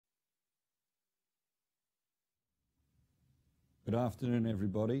Good afternoon,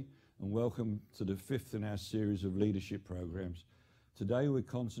 everybody, and welcome to the fifth in our series of leadership programs. Today we're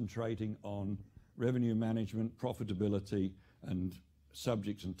concentrating on revenue management, profitability, and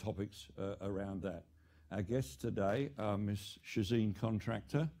subjects and topics around that. Our guests today are Ms. Shazeen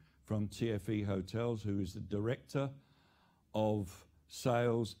Contractor from TFE Hotels, who is the Director of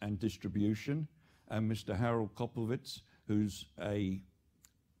Sales and Distribution, and Mr. Harold Koplowitz, who's a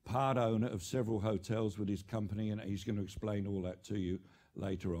part owner of several hotels with his company, and he's going to explain all that to you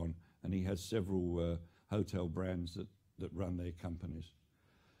later on. And he has several hotel brands that run their companies.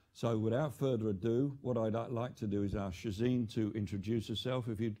 So without further ado, what I'd like to do is ask Shazeen to introduce herself.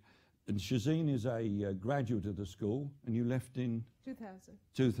 And Shazeen is a graduate of the school, and you left in 2000.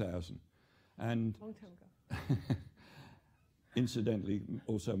 2000, and Long time ago. incidentally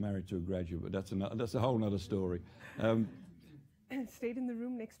also married to a graduate, but that's a whole other story. And stayed in the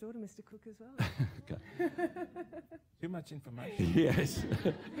room next door to Mr. Cook as well. Okay. Too much information. Yes.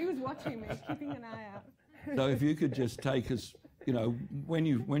 He was watching me, keeping an eye out. So if you could just take us, you know, when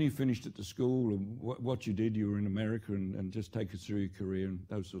you finished at the school and what you did, you were in America, and just take us through your career and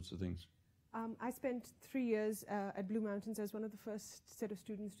those sorts of things. I spent 3 years at Blue Mountains. I was one of the first set of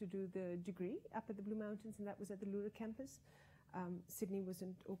students to do the degree up at the Blue Mountains, and that was at the Lura campus. Sydney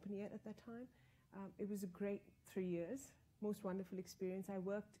wasn't open yet at that time. It was a great 3 years. Most wonderful experience. I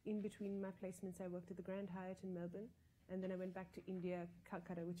worked in between my placements. I worked at the Grand Hyatt in Melbourne, and then I went back to India,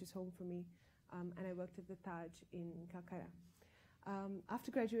 Calcutta, which is home for me, and I worked at the Taj in Calcutta. After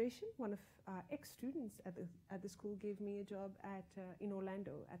graduation, one of our ex-students at the school gave me a job in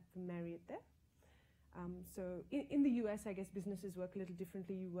Orlando at the Marriott there. So in the US, I guess businesses work a little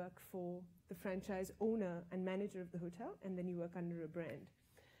differently. You work for the franchise owner and manager of the hotel, and then you work under a brand.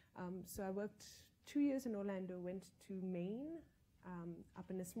 So I worked 2 years in Orlando, went to Maine, up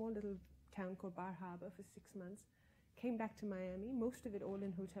in a small little town called Bar Harbor for 6 months, came back to Miami, most of it all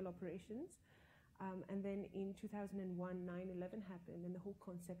in hotel operations. And then in 2001, 9/11 happened, and the whole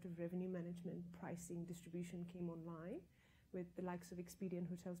concept of revenue management, pricing, distribution came online with the likes of Expedia and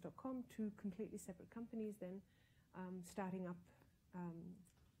Hotels.com, two completely separate companies then, starting up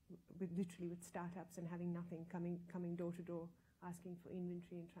literally with startups and having nothing, coming door to door, asking for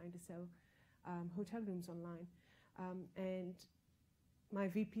inventory and trying to sell hotel rooms online. And my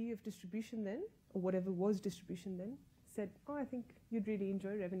VP of distribution then, or whatever was distribution then, said, oh, I think you'd really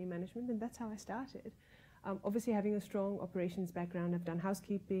enjoy revenue management, and that's how I started. Obviously having a strong operations background, I've done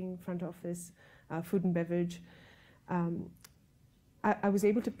housekeeping, front office, food and beverage. I was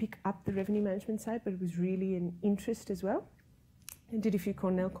able to pick up the revenue management side, but it was really an interest as well. I did a few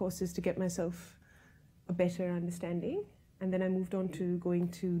Cornell courses to get myself a better understanding, and then I moved on to going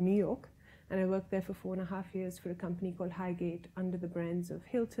to New York, and I worked there for 4.5 years for a company called Highgate under the brands of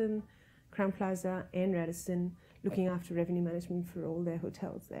Hilton, Crowne Plaza, and Radisson, looking after revenue management for all their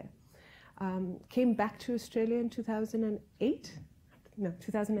hotels there. Came back to Australia in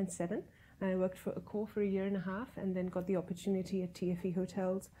 2007, and I worked for Accor for 1.5 years, and then got the opportunity at TFE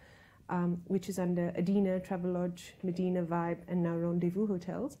Hotels, which is under Adina, Travelodge, Medina, Vibe, and now Rendezvous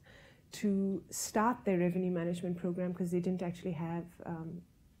Hotels, to start their revenue management program, because they didn't actually have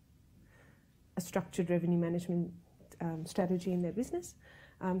a structured revenue management strategy in their business.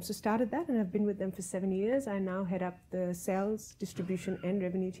 So started that, and I've been with them for 7 years. I now head up the sales, distribution, and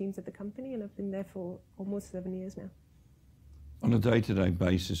revenue teams at the company, and I've been there for almost 7 years now. On a day-to-day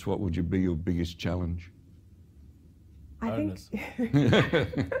basis, what would be your biggest challenge? I think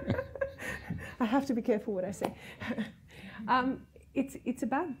I have to be careful what I say. It's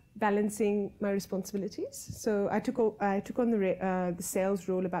about balancing my responsibilities. So I took on the sales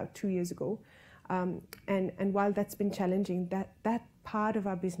role about 2 years ago, and while that's been challenging, that part of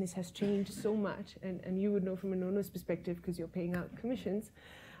our business has changed so much, and you would know from an owner's perspective because you're paying out commissions.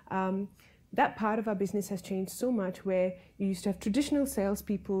 That part of our business has changed so much, where you used to have traditional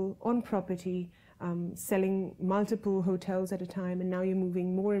salespeople on property, selling multiple hotels at a time, and now you're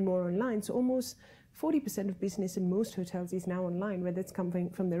moving more and more online. So almost 40% of business in most hotels is now online, whether it's coming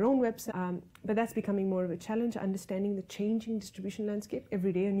from their own website. But that's becoming more of a challenge, understanding the changing distribution landscape.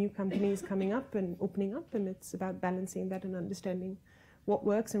 Every day a new company is coming up and opening up, and it's about balancing that and understanding what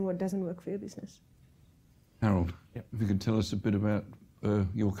works and what doesn't work for your business. Harold, yep. If you could tell us a bit about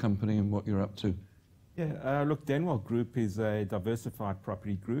your company and what you're up to. Yeah, look, Denwell Group is a diversified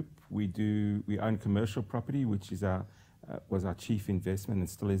property group. We own commercial property, which is was our chief investment and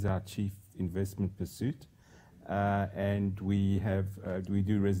still is our chief investment pursuit. And we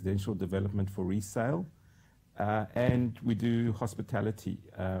do residential development for resale, and we do hospitality,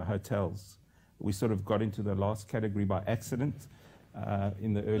 hotels. We sort of got into the last category by accident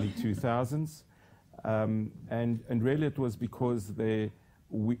in the early 2000s. And really it was because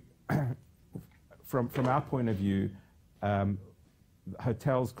from our point of view,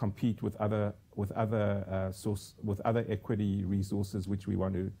 hotels compete with other equity resources which we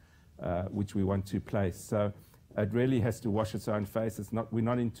want to place. So it really has to wash its own face. We're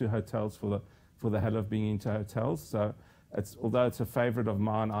not into hotels for the hell of being into hotels. So although it's a favorite of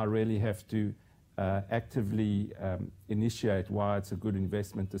mine, I really have to actively initiate why it's a good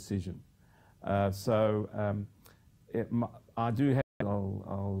investment decision. I do have.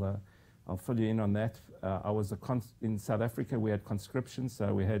 I'll fill you in on that. In South Africa, we had conscription,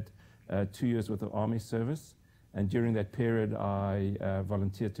 so we had 2 years with the army service, and during that period, I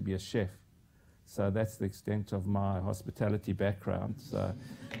volunteered to be a chef. So that's the extent of my hospitality background. So,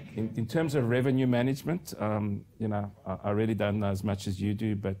 in terms of revenue management, I really don't know as much as you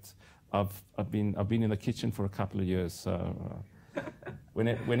do, but I've been in the kitchen for a couple of years. So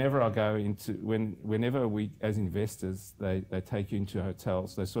whenever I go whenever we as investors they take you into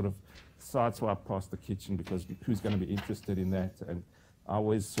hotels, they sort of sideswipe past the kitchen because who's going to be interested in that? And I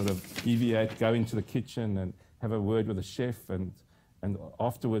always sort of deviate, go into the kitchen and have a word with the chef, and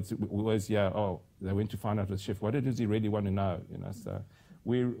afterwards we always they went to find out with the chef what does he really want to know, So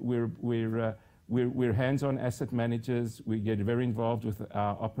we're hands-on asset managers. We get very involved with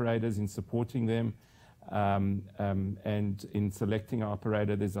our operators in supporting them, and in selecting our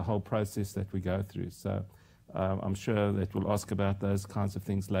operator, there's a whole process that we go through. So I'm sure that we'll ask about those kinds of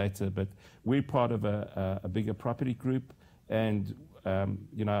things later. But we're part of a bigger property group, and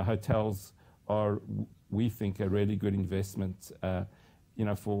hotels are, we think, a really good investment.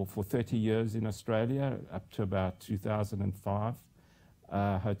 For 30 years in Australia, up to about 2005,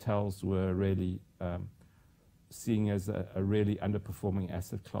 hotels were really seen as a really underperforming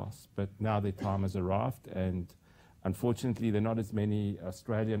asset class. But now their time has arrived, and unfortunately, there are not as many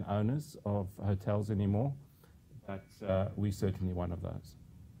Australian owners of hotels anymore, but we're certainly one of those.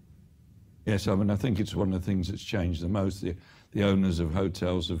 Yes, I think it's one of the things that's changed the most. The owners of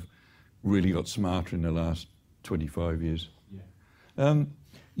hotels have really got smarter in the last 25 years. Yeah.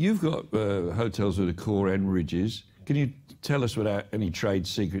 You've got hotels with the core end ridges. Can you tell us, without any trade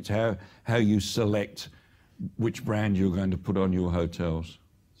secrets, how you select which brand you're going to put on your hotels?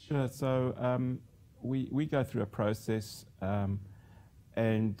 Sure. So we go through a process, for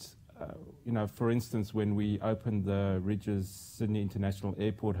instance, when we opened the Ridges Sydney International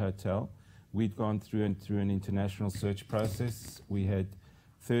Airport Hotel, we'd gone through an international search process. We had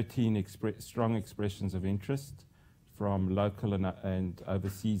 13 strong expressions of interest from local and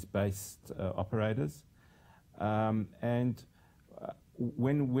overseas-based operators.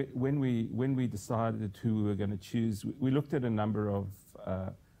 When we decided who we were going to choose, we looked at a number of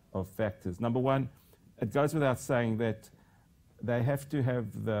factors. Number one, it goes without saying that they have to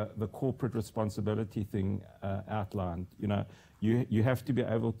have the corporate responsibility thing outlined. You have to be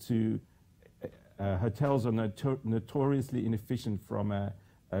able to. Hotels are notoriously inefficient from a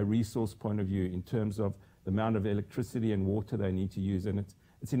resource point of view in terms of the amount of electricity and water they need to use, and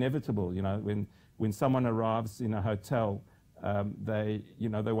it's inevitable. When someone arrives in a hotel, they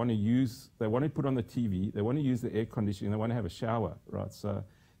want to put on the TV, they want to use the air conditioning, they want to have a shower, right? So,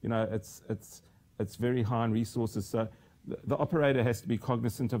 it's very high in resources. So the operator has to be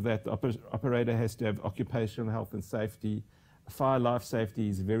cognizant of that. The operator has to have occupational health and safety. Fire life safety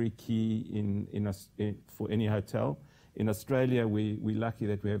is very key for any hotel. In Australia, we're lucky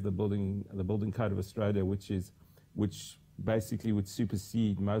that we have the building code of Australia, which basically would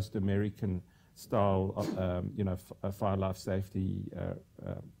supersede most American style, fire life safety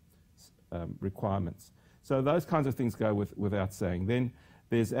requirements. So those kinds of things go without saying. Then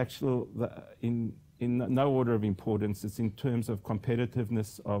there's in no order of importance, it's in terms of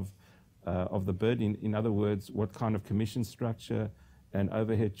competitiveness of the bid. In other words, what kind of commission structure and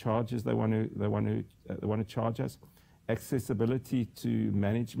overhead charges they want to charge us. Accessibility to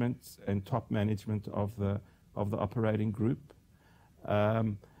management and top management of the operating group.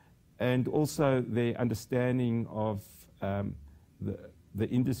 And also their understanding of the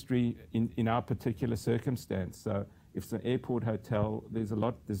industry in our particular circumstance. So if it's an airport hotel, there's a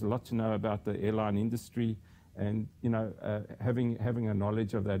lot to know about the airline industry, and having a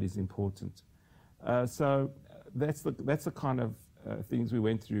knowledge of that is important. So that's the kind of things we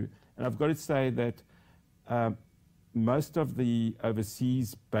went through. And I've got to say that most of the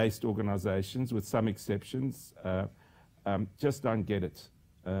overseas-based organizations, with some exceptions, just don't get it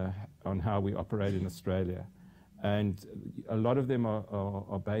on how we operate in Australia. And a lot of them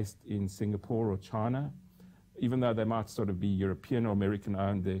are based in Singapore or China, even though they might sort of be European or American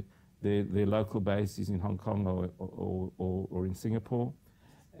owned. Their local base is in Hong Kong or in Singapore.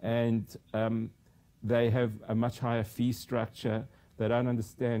 And They have a much higher fee structure. They don't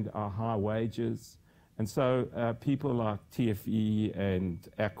understand our high wages. And so people like TFE and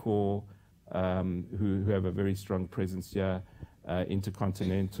Accor, who have a very strong presence here,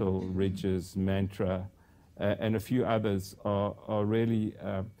 Intercontinental, Ridges, Mantra, and a few others are really,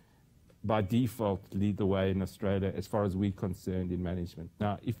 by default, lead the way in Australia as far as we're concerned in management.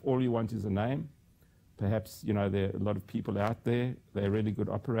 Now, if all you want is a name, perhaps, you know, there are a lot of people out there. They're really good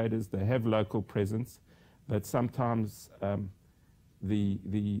operators. They have local presence, but sometimes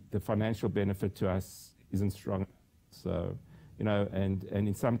the financial benefit to us isn't strong. So, you know, and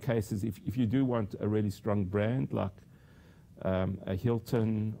in some cases, if you do want a really strong brand like a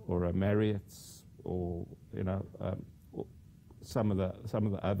Hilton or a Marriott's, or you know, or some of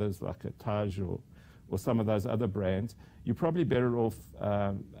the others like a Taj or some of those other brands, you're probably better off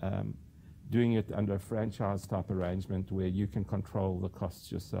doing it under a franchise type arrangement where you can control the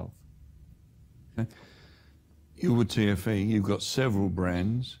costs yourself. Okay. You with TFE, you've got several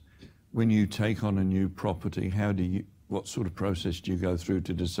brands. When you take on a new property, what sort of process do you go through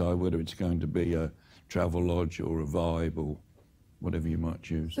to decide whether it's going to be a travel lodge or a vibe or whatever you might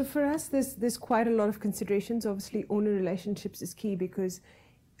choose? So for us, there's quite a lot of considerations. Obviously, owner relationships is key because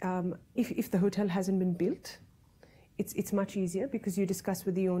if the hotel hasn't been built, it's much easier because you discuss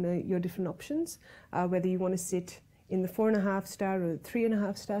with the owner your different options, whether you want to sit in the 4.5-star or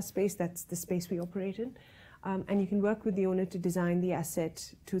 3.5-star space. That's the space we operate in. And you can work with the owner to design the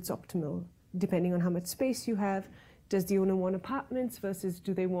asset to its optimal, depending on how much space you have. Does the owner want apartments versus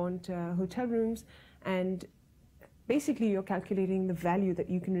do they want hotel rooms? And basically, you're calculating the value that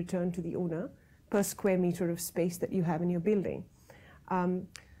you can return to the owner per square meter of space that you have in your building.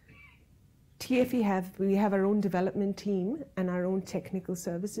 TFE we have our own development team and our own technical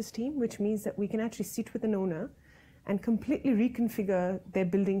services team, which means that we can actually sit with an owner and completely reconfigure their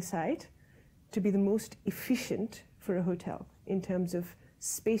building site to be the most efficient for a hotel in terms of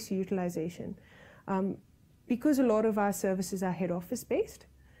space utilization. Because a lot of our services are head office based,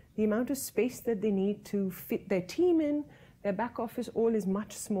 the amount of space that they need to fit their team in, their back office, all is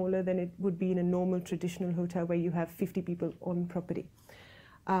much smaller than it would be in a normal traditional hotel where you have 50 people on property.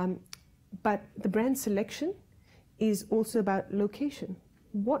 But the brand selection is also about location.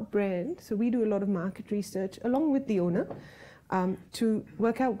 What brand, so we do a lot of market research along with the owner to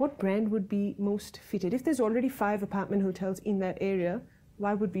work out what brand would be most fitted. If there's already 5 apartment hotels in that area,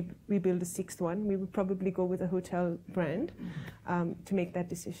 why would we build a 6th one? We would probably go with a hotel brand to make that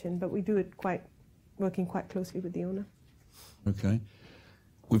decision, but we do it working quite closely with the owner. Okay.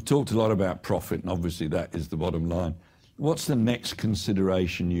 We've talked a lot about profit, and obviously that is the bottom line. What's the next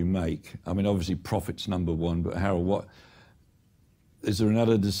consideration you make? I mean, obviously profit's number one, but Harold, is there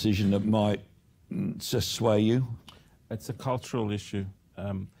another decision that might just sway you? It's a cultural issue.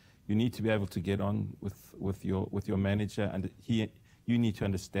 You need to be able to get on with your manager, and you need to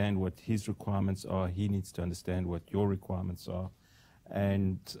understand what his requirements are. He needs to understand what your requirements are,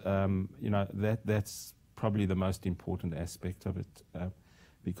 and you know, that's probably the most important aspect of it,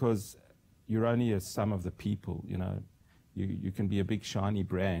 because you're only a sum of the people. You know, you can be a big shiny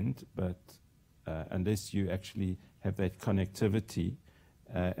brand, but unless you actually have that connectivity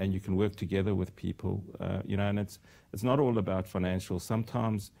and you can work together with people, you know, and it's not all about financial.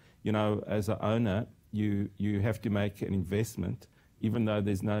 Sometimes, you know, as an owner, you have to make an investment even though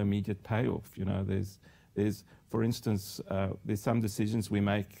there's no immediate payoff. You know, there's for instance, there's some decisions we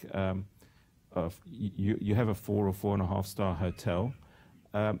make. You have a 4 or 4.5-star hotel.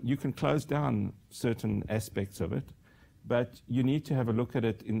 You can close down certain aspects of it, but you need to have a look at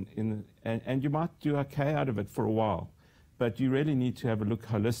it and you might do okay out of it for a while, but you really need to have a look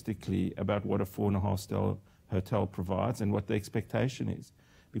holistically about what a 4.5-star hotel provides and what the expectation is.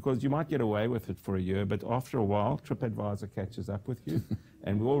 Because you might get away with it for a year, but after a while, TripAdvisor catches up with you.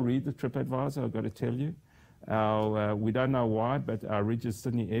 And we all read the TripAdvisor, I've got to tell you. We don't know why, but our Ridges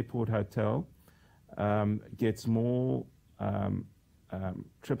Sydney Airport Hotel gets more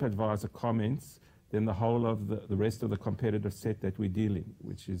TripAdvisor comments than the whole of the rest of the competitive set that we're dealing,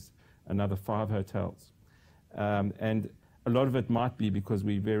 which is another 5 hotels. And a lot of it might be because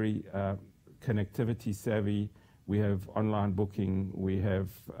we're very connectivity savvy. We have online booking. We have,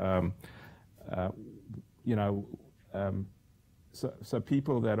 you know, so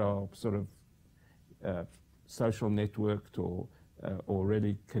people that are sort of social networked or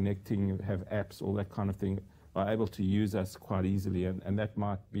really connecting, have apps, all that kind of thing, are able to use us quite easily, and that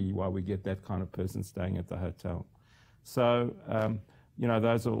might be why we get that kind of person staying at the hotel. So, you know,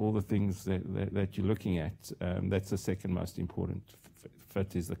 those are all the things that you're looking at. That's the second most important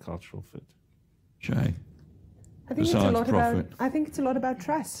fit is the cultural fit. Jay? I think it's a lot about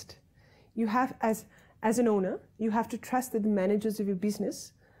trust. You have, as an owner, you have to trust that the managers of your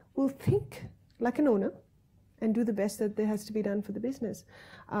business will think like an owner and do the best that there has to be done for the business.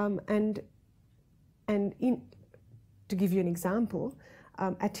 To give you an example,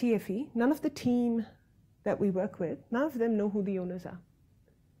 at TFE, none of the team that we work with, none of them know who the owners are.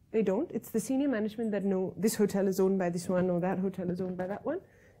 They don't. It's the senior management that know this hotel is owned by this one or that hotel is owned by that one.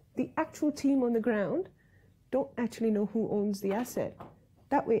 The actual team on the ground don't actually know who owns the asset.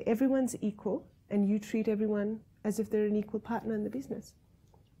 That way, everyone's equal, and you treat everyone as if they're an equal partner in the business.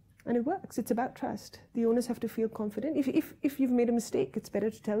 And it works. It's about trust. The owners have to feel confident. If you've made a mistake, it's better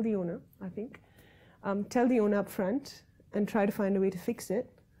to tell the owner, I think. Tell the owner up front and try to find a way to fix it,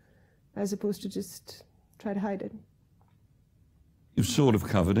 as opposed to just try to hide it. You've sort of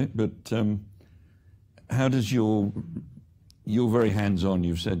covered it, but how does you're very hands-on,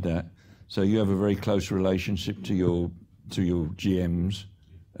 you've said that, so you have a very close relationship to your GMs.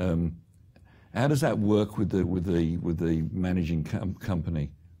 How does that work with the managing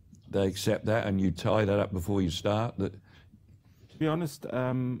company? They accept that and you tie that up before you start? To be honest,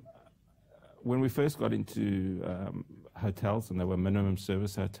 when we first got into hotels, and they were minimum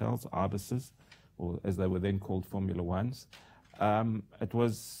service hotels, IBISes, or as they were then called, Formula Ones, it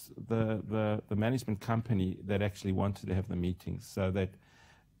was the management company that actually wanted to have the meetings, so that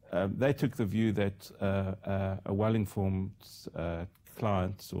they took the view that a well-informed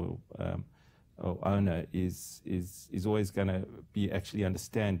client or owner is always going to be actually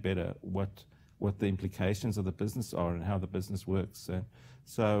understand better what the implications of the business are and how the business works.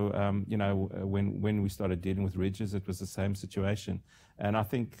 So you know, when we started dealing with Ridges, it was the same situation, and I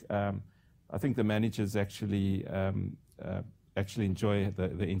think the managers actually enjoy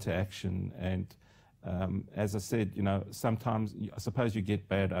the interaction. And as I said, you know, sometimes I suppose you get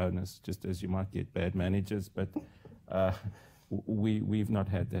bad owners just as you might get bad managers, but we've not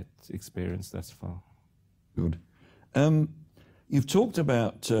had that experience thus far. Good. You've talked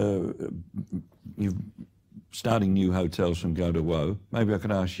about you starting new hotels from go to woe. Maybe I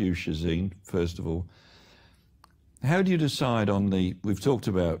could ask you, Shazeen, first of all. How do you decide on we've talked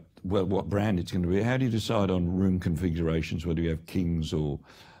about what brand it's going to be. How do you decide on room configurations, whether you have kings or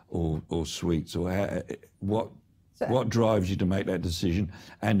suites, or what drives you to make that decision,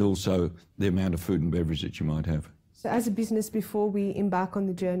 and also the amount of food and beverage that you might have? So as a business, before we embark on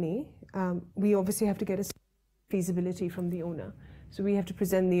the journey, we obviously have to get a feasibility from the owner. So we have to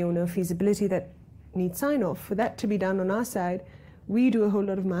present the owner feasibility that needs sign-off. For that to be done on our side, we do a whole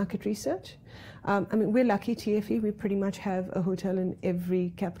lot of market research. I mean, we're lucky, TFE, we pretty much have a hotel in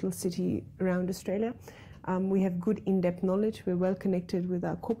every capital city around Australia. We have good in-depth knowledge. We're well connected with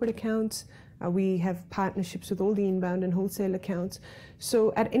our corporate accounts. We have partnerships with all the inbound and wholesale accounts.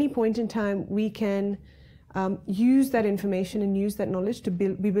 So at any point in time, we can use that information and use that knowledge to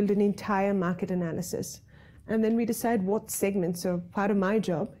build an entire market analysis. And then we decide what segments. So part of my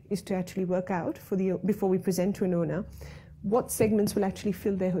job is to actually work out, before we present to an owner, what segments will actually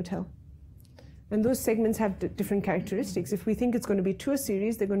fill their hotel. And those segments have different characteristics. If we think it's going to be tour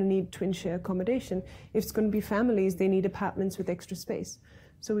series, they're going to need twin share accommodation. If it's going to be families, they need apartments with extra space.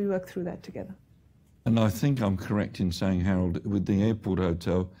 So we work through that together. And I think I'm correct in saying, Harold, with the airport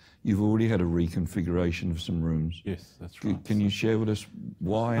hotel, you've already had a reconfiguration of some rooms. Yes, that's right. Can you share with us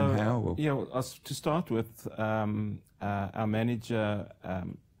why and how? Or? Yeah, well, to start with, our manager,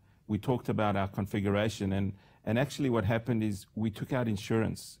 we talked about our configuration, and actually what happened is we took out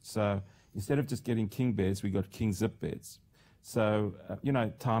insurance. So instead of just getting king beds, we got king zip beds. So, you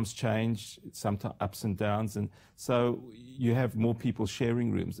know, times change, sometimes ups and downs, and so you have more people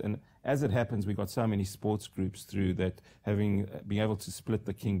sharing rooms. And as it happens, we got so many sports groups through that being able to split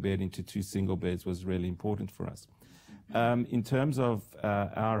the king bed into 2 single beds was really important for us. In terms of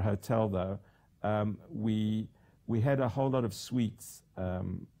our hotel, though, we had a whole lot of suites,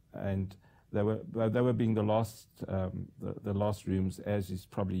 and they were being the last rooms, as is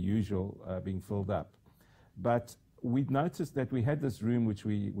probably usual, being filled up. But we'd noticed that we had this room which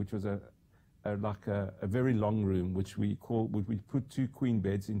was a very long room, which we put 2 queen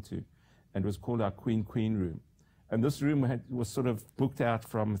beds into, and was called our queen room. And this room was sort of booked out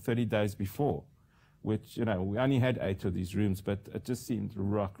from 30 days before, which, you know, we only had 8 of these rooms, but it just seemed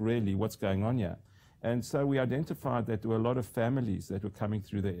really what's going on here. And so we identified that there were a lot of families that were coming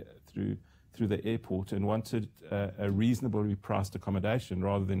through the airport and wanted a reasonably priced accommodation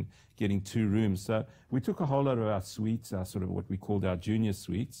rather than getting 2 rooms. So we took a whole lot of our suites, our sort of what we called our junior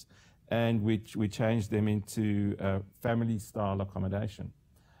suites, and we changed them into family-style accommodation.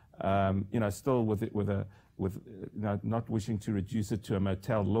 You know, still with you know, not wishing to reduce it to a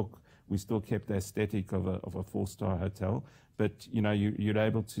motel look, we still kept the aesthetic of a 4-star hotel. But, you know, you're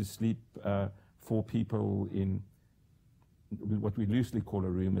able to sleep 4 people in what we loosely call a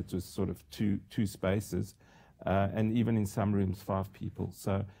room. It was sort of two spaces, and even in some rooms, 5 people.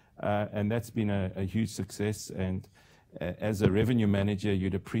 So, and that's been a huge success. And as a revenue manager,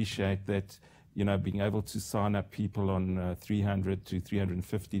 you'd appreciate that, you know, being able to sign up people on $300 to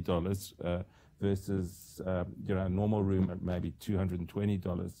 $350 versus, you know, a normal room at maybe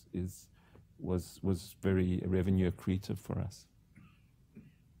 $220 was very revenue accretive for us.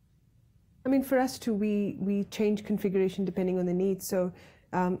 I mean, for us too, we change configuration depending on the needs. So,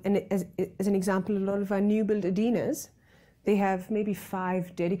 and as an example, a lot of our new build Adinas, they have maybe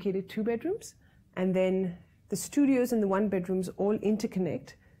 5 dedicated 2-bedrooms, and then the studios and the 1-bedrooms all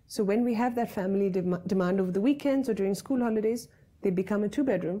interconnect. So when we have that family demand over the weekends or during school holidays, they become a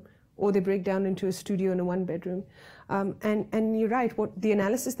 2-bedroom, or they break down into a studio and a 1-bedroom. And you're right, what the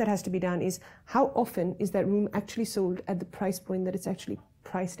analysis that has to be done is how often is that room actually sold at the price point that it's actually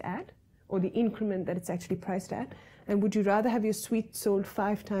priced at, or the increment that it's actually priced at. And would you rather have your suite sold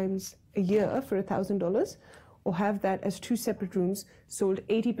 5 times a year for $1,000, or have that as 2 separate rooms sold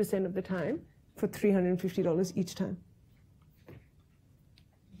 80% of the time for $350 each time?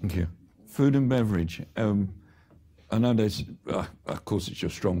 Thank you. Food and beverage. I know there's, of course it's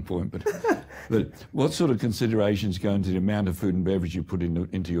your strong point, but what sort of considerations go into the amount of food and beverage you put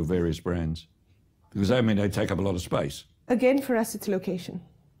into your various brands? Because I mean, they take up a lot of space. Again, for us, it's location.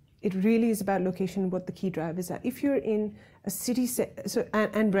 It really is about location and what the key drivers are. If you're in a city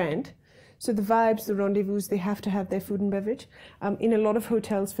and brand, so the vibes, the rendezvous, they have to have their food and beverage. In a lot of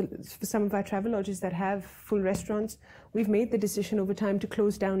hotels, for some of our travel lodges that have full restaurants, we've made the decision over time to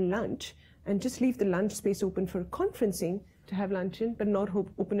close down lunch and just leave the lunch space open for conferencing to have lunch in, but not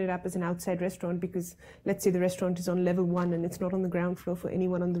open it up as an outside restaurant, because let's say the restaurant is on level 1 and it's not on the ground floor for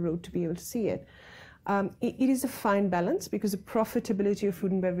anyone on the road to be able to see it. It is a fine balance, because the profitability of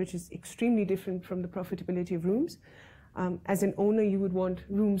food and beverage is extremely different from the profitability of rooms. As an owner, you would want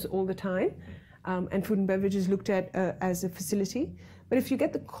rooms all the time, and food and beverage is looked at as a facility. But if you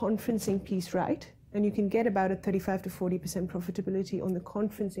get the conferencing piece right, and you can get about a 35 to 40% profitability on the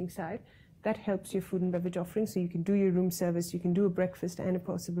conferencing side, that helps your food and beverage offering. So you can do your room service, you can do a breakfast and a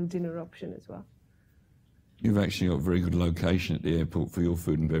possible dinner option as well. You've actually got a very good location at the airport for your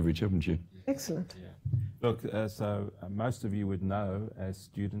food and beverage, haven't you? Excellent. Yeah. Look, so most of you would know, as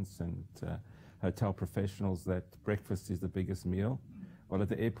students and hotel professionals, that breakfast is the biggest meal. Well, at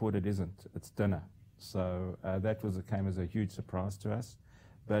the airport it isn't. It's dinner. So that came as a huge surprise to us.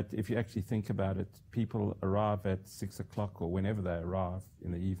 But if you actually think about it, people arrive at 6 o'clock or whenever they arrive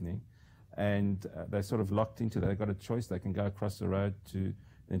in the evening, and they're sort of locked into that. They've got a choice. They can go across the road to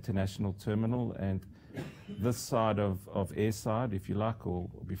the international terminal, and this side of airside, if you like, or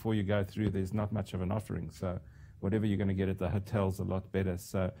before you go through, there's not much of an offering. So whatever you're going to get at the hotel's a lot better.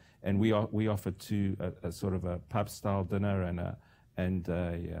 So, and we offer a sort of a pub style dinner and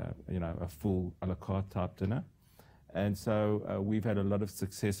a full a la carte type dinner. And so we've had a lot of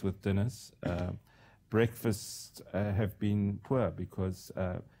success with dinners. Breakfasts have been poor because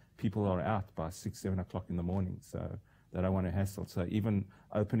people are out by 6, 7 o'clock in the morning, so they don't want to hassle. So even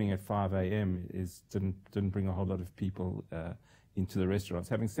opening at 5 a.m. didn't bring a whole lot of people into the restaurants.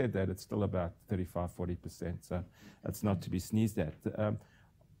 Having said that, it's still about 35–40%, so that's not to be sneezed at.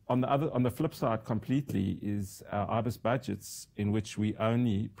 On the flip side completely is our IBIS budgets, in which we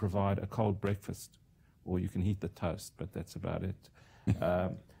only provide a cold breakfast, or you can heat the toast, but that's about it.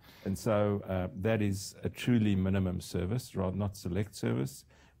 And so that is a truly minimum service, rather not select service.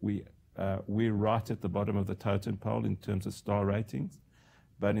 We're right at the bottom of the totem pole in terms of star ratings,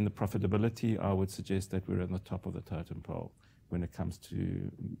 but in the profitability, I would suggest that we're at the top of the totem pole when it comes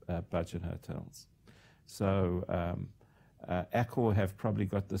to budget hotels. So Accor have probably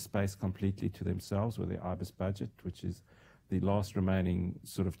got the space completely to themselves with their IBIS budget, which is the last remaining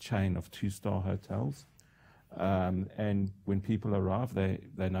sort of chain of 2-star hotels. And when people arrive,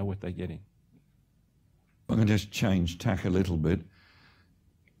 they know what they're getting. I'm going to just change tack a little bit.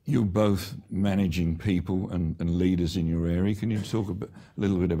 You're both managing people and leaders in your area. Can you talk a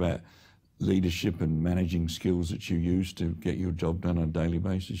little bit about leadership and managing skills that you use to get your job done on a daily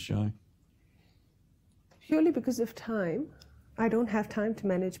basis, Shai? Purely because of time, I don't have time to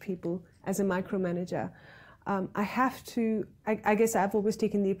manage people as a micromanager. I have to, I guess I've always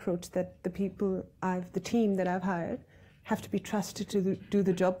taken the approach that the team that I've hired have to be trusted to do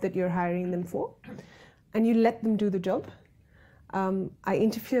the job that you're hiring them for. And you let them do the job. I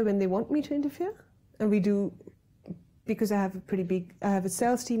interfere when they want me to interfere, and we do, because I have a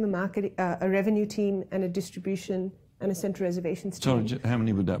sales team, a revenue team, and a distribution and a central reservations team. So how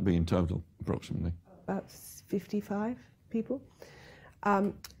many would that be in total, approximately? About 55 people.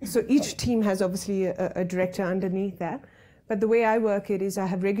 So each team has obviously a director underneath that. But the way I work it is I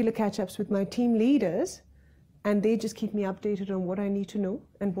have regular catch-ups with my team leaders, and they just keep me updated on what I need to know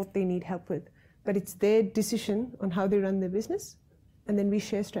and what they need help with. But it's their decision on how they run their business, and then we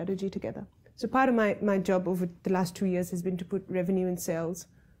share strategy together. So part of my job over the last 2 years has been to put revenue and sales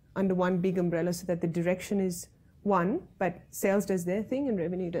under one big umbrella so that the direction is one, but sales does their thing and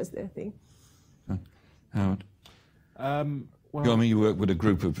revenue does their thing. Howard? Well, I mean, you work with a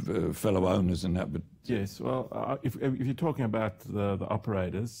group of fellow owners and that, but... Yes, well, if you're talking about the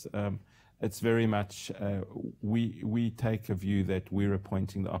operators, it's very much, we take a view that we're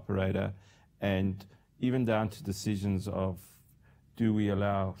appointing the operator, and even down to decisions of, do we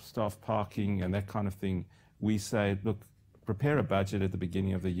allow staff parking and that kind of thing, we say, look, prepare a budget at the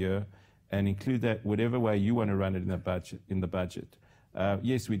beginning of the year and include that whatever way you want to run it in the budget.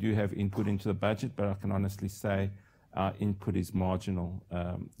 Yes, we do have input into the budget, but I can honestly say our input is marginal.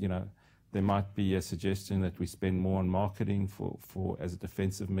 You know, there might be a suggestion that we spend more on marketing for as a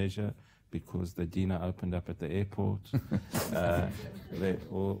defensive measure because the dinner opened up at the airport,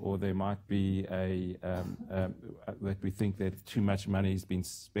 or there might be that we think that too much money has been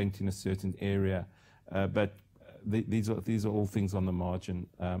spent in a certain area, but these are all things on the margin.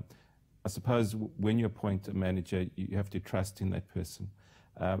 I suppose when you appoint a manager, you have to trust in that person.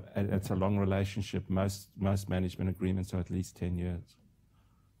 And it's a long relationship. Most management agreements are at least 10 years.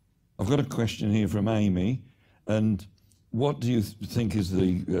 I've got a question here from Amy, and what do you think is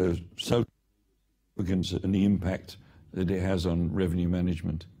the social significance and the impact that it has on revenue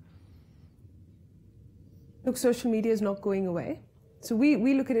management? Look, social media is not going away. So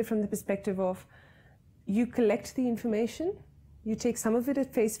we look at it from the perspective of you collect the information, you take some of it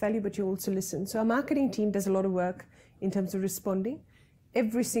at face value, but you also listen. So our marketing team does a lot of work in terms of responding.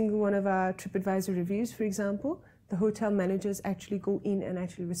 Every single one of our TripAdvisor reviews, for example, the hotel managers actually go in and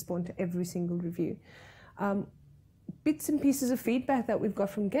actually respond to every single review. Bits and pieces of feedback that we've got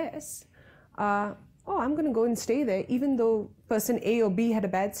from guests are, oh, I'm going to go and stay there, even though person A or B had a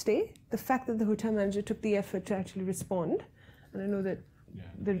bad stay. The fact that the hotel manager took the effort to actually respond, and I know that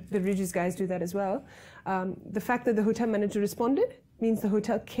the Regis guys do that as well. The fact that the hotel manager responded means the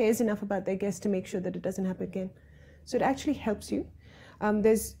hotel cares enough about their guests to make sure that it doesn't happen again. So it actually helps you.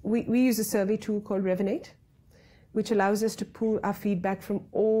 We use a survey tool called Revenate, which allows us to pull our feedback from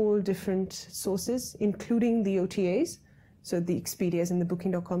all different sources, including the OTAs, so the Expedias and the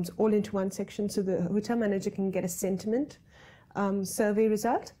Booking.coms, all into one section, so the hotel manager can get a sentiment survey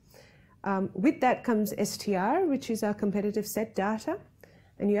result. With that comes STR, which is our competitive set data,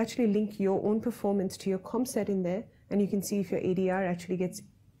 and you actually link your own performance to your comp set in there, and you can see if your ADR actually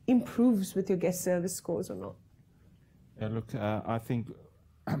improves with your guest service scores or not. Look, I think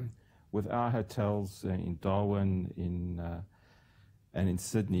with our hotels in Darwin and in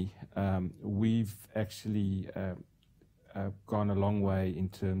Sydney, we've actually gone a long way in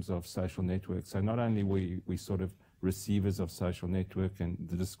terms of social networks. So not only we sort of receivers of social network and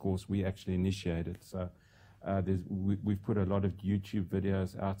the discourse, we actually initiated. So we've put a lot of YouTube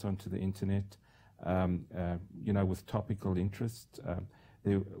videos out onto the internet, you know, with topical interest.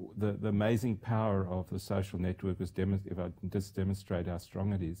 The amazing power of the social network was, if I can just demonstrate how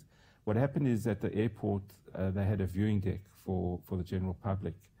strong it is. What happened is at the airport, they had a viewing deck for the general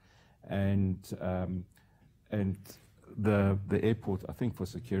public, and the airport, I think for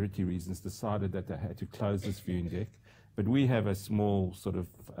security reasons, decided that they had to close this viewing deck. But we have a small sort of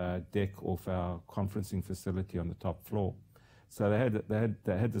deck off our conferencing facility on the top floor. So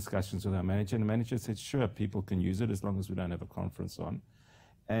they had discussions with our manager, and the manager said, sure, people can use it as long as we don't have a conference on.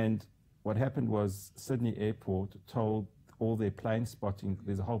 And what happened was Sydney Airport told all their plane spotting,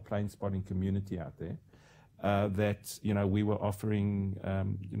 there's a whole plane spotting community out there, that, you know, we were offering,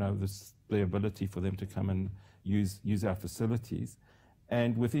 you know, the ability for them to come and use our facilities.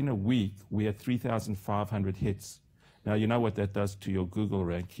 And within a week, we had 3,500 hits. Now, you know what that does to your Google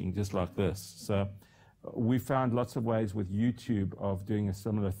ranking, just like this. So we found lots of ways with YouTube of doing a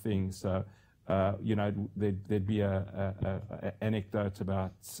similar thing. So, you know, there'd be an anecdote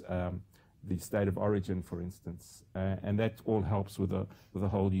about the state of origin, for instance, and that all helps with the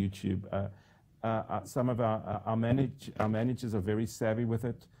whole YouTube. Some of our managers are very savvy with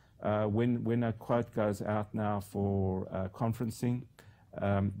it. When a quote goes out now for conferencing,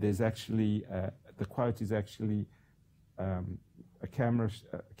 there's actually the quote is actually a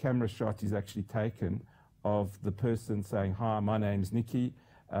camera shot is actually taken of the person saying, "Hi, my name's Nikki.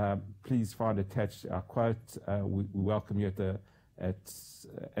 Please find attached our quote. We welcome you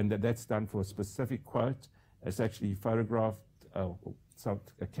and that's done for a specific quote, It's actually photographed, so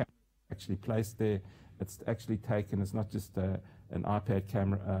a camera actually placed there. It's actually taken. It's not just an iPad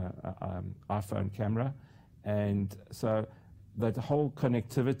camera, iPhone camera, and so that whole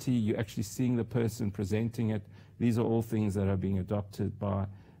connectivity. You're actually seeing the person presenting it. These are all things that are being adopted by,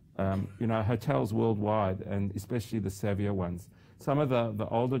 hotels worldwide, and especially the savvier ones. Some of the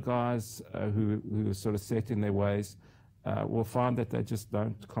older guys who are sort of set in their ways will find that they just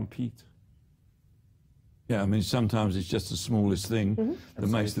don't compete. Yeah, I mean, sometimes it's just the smallest thing that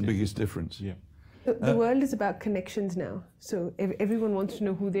makes the biggest difference. Yeah. The world is about connections now. So everyone wants to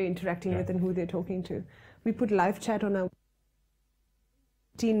know who they're interacting with and who they're talking to. We put live chat on our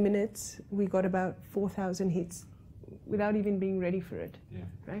 15 minutes, we got about 4,000 hits without even being ready for it,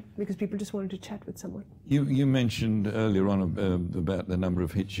 right? Because people just wanted to chat with someone. You mentioned earlier on about the number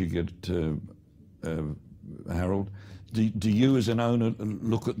of hits you get, Harold. Do you as an owner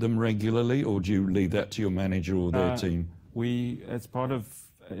look at them regularly, or do you leave that to your manager or their team? We, as part of,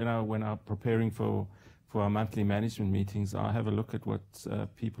 when I'm preparing for our monthly management meetings, I have a look at what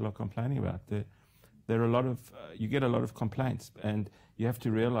people are complaining about. There are a lot of, you get a lot of complaints, and you have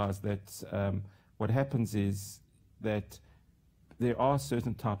to realize that what happens is that there are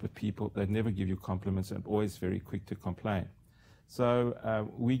certain type of people that never give you compliments and always very quick to complain. So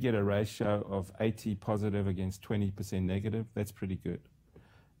we get a ratio of 80 positive against 20% negative. That's pretty good.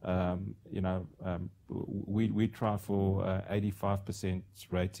 We try for 85%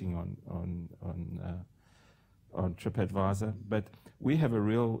 rating on TripAdvisor, but we have a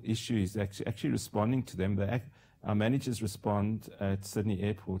real issue is actually responding to them. Our managers respond at Sydney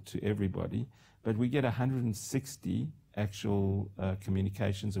Airport to everybody, but we get 160 actual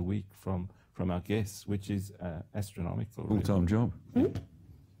communications a week from our guests, which is astronomical. Full-time job.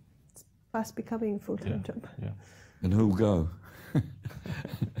 It's fast becoming a full-time job. Yeah. And who'll go?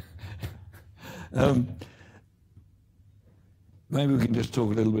 Maybe we can just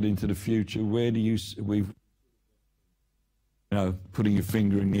talk a little bit into the future. Where do you, putting your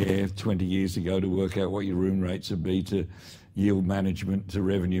finger in the air 20 years ago to work out what your room rates would be, to yield management, to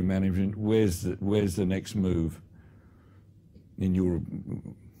revenue management, where's the next move in your...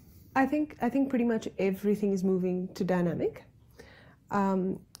 I think pretty much everything is moving to dynamic.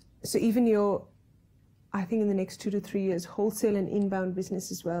 So even I think in the next 2 to 3 years, wholesale and inbound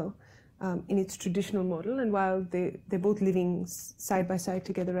business as well, in its traditional model, and while they're both living side by side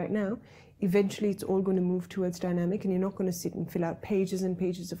together right now, eventually it's all going to move towards dynamic, and you're not going to sit and fill out pages and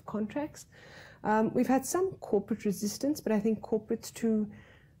pages of contracts. We've had some corporate resistance, but I think corporates too,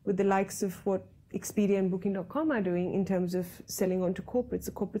 with the likes of what Expedia and Booking.com are doing in terms of selling on to corporates,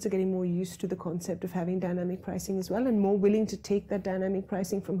 the corporates are getting more used to the concept of having dynamic pricing as well, and more willing to take that dynamic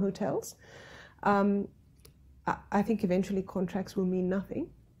pricing from hotels. I think eventually contracts will mean nothing,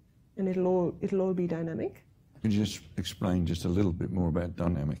 and it'll all be dynamic. Could you just explain just a little bit more about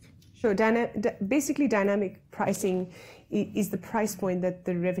dynamic? Sure. Basically, dynamic pricing is the price point that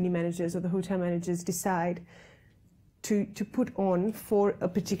the revenue managers or the hotel managers decide to put on for a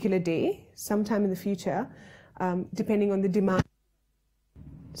particular day, sometime in the future, depending on the demand.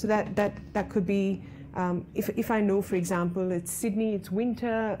 So that could be, if I know, for example, it's Sydney, it's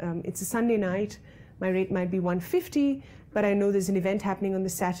winter, it's a Sunday night, my rate might be 150, but I know there's an event happening on the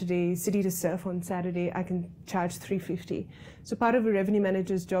Saturday, City to Surf on Saturday, I can charge 350. So part of a revenue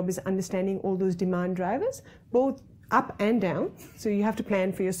manager's job is understanding all those demand drivers, both up and down. So you have to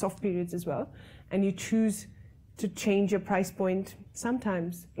plan for your soft periods as well, and you choose to change your price point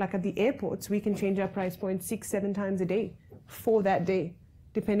sometimes. Like at the airports, we can change our price point 6-7 times a day for that day,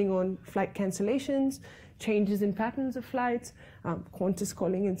 depending on flight cancellations, changes in patterns of flights, Qantas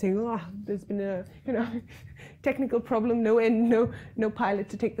calling and saying, oh, there's been a technical problem, no pilot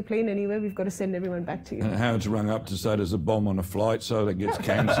to take the plane anywhere, we've got to send everyone back to you. And Howard's rung up to say there's a bomb on a flight, so that gets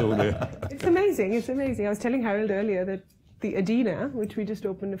cancelled. It's amazing, it's amazing. I was telling Harold earlier that the Adina, which we just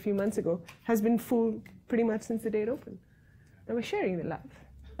opened a few months ago, has been full pretty much since the day it opened. And we're sharing the love.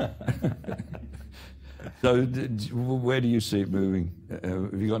 So where do you see it moving?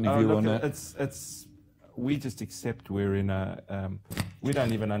 Have you got any view on that? We just accept we're in we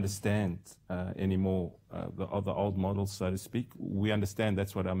don't even understand anymore the old models, so to speak. We understand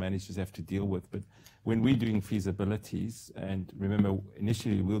that's what our managers have to deal with. But when we're doing feasibilities, and remember,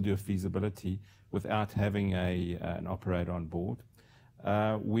 initially we'll do a feasibility without having an operator on board.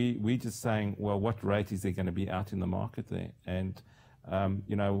 We're just saying, well, what rate is there going to be out in the market there? And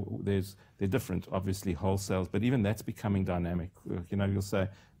they're different, obviously, wholesales, but even that's becoming dynamic. You'll say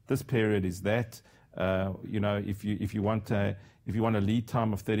this period is that. If you want a lead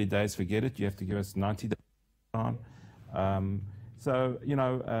time of 30 days, forget it. You have to give us 90 days time. So, you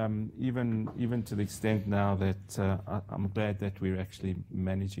know, even to the extent now that I'm glad that we're actually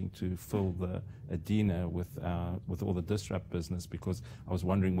managing to fill the Adina with all the disrupt business, because I was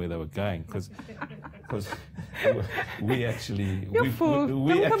wondering where they were going, because we actually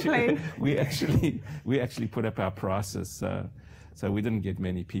we actually put up our prices, so we didn't get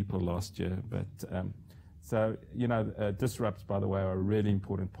many people last year, but. So, you know, disrupts, by the way, are a really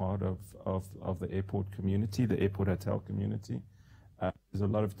important part of the airport community, the airport hotel community. There's a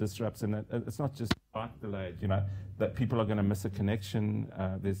lot of disrupts, and it's not just flight delayed, you know, that people are going to miss a connection.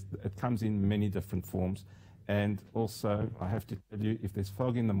 It comes in many different forms. And also, I have to tell you, if there's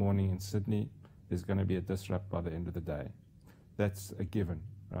fog in the morning in Sydney, there's going to be a disrupt by the end of the day. That's a given,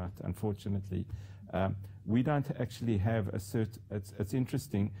 right? Unfortunately, we don't actually have a it's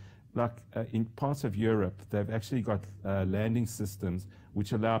interesting. Like in parts of Europe, they've actually got landing systems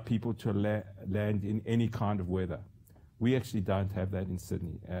which allow people to land in any kind of weather. We actually don't have that in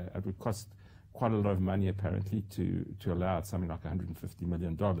Sydney. It would cost quite a lot of money, apparently, to allow it, something like $150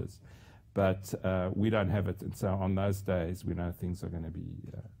 million. But we don't have it, and so on those days, we know things are going to be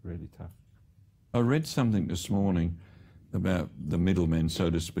really tough. I read something this morning about the middlemen, so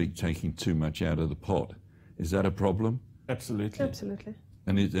to speak, taking too much out of the pot. Is that a problem? Absolutely. Absolutely.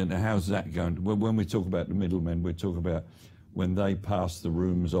 And how's that going? When we talk about the middlemen, we talk about when they pass the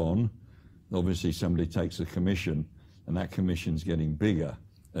rooms on, obviously somebody takes a commission, and that commission's getting bigger,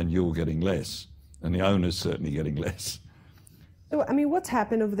 and you're getting less, and the owner's certainly getting less. So, I mean, what's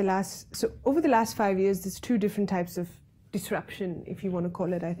happened over the last 5 years, there's two different types of disruption, if you want to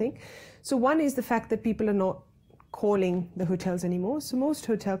call it, I think. So one is the fact that people are not calling the hotels anymore. So most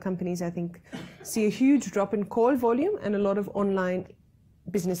hotel companies, I think, see a huge drop in call volume and a lot of online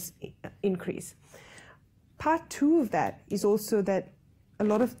business increase. Part two of that is also that a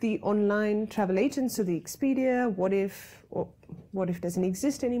lot of the online travel agents, so the Expedia, What If doesn't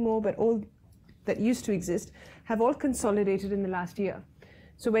exist anymore, but all that used to exist, have all consolidated in the last year.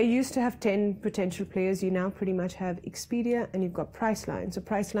 So where you used to have 10 potential players, you now pretty much have Expedia, and you've got Priceline. So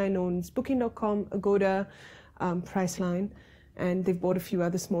Priceline owns Booking.com, Agoda, Priceline, and they've bought a few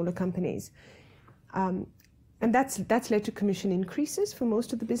other smaller companies. And that's led to commission increases for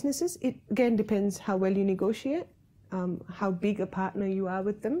most of the businesses. It again depends how well you negotiate, how big a partner you are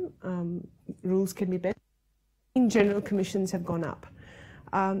with them. Rules can be better. In general, commissions have gone up.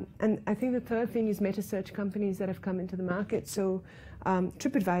 And I think the third thing is meta-search companies that have come into the market. So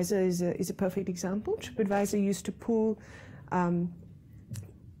TripAdvisor is a perfect example. TripAdvisor used to pull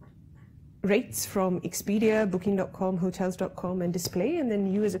rates from Expedia, Booking.com, Hotels.com, and display, and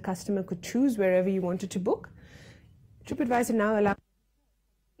then you as a customer could choose wherever you wanted to book. TripAdvisor now allows,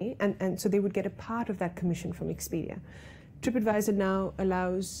 and so they would get a part of that commission from Expedia. TripAdvisor now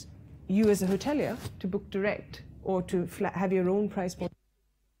allows you as a hotelier to book direct, or to have your own price point,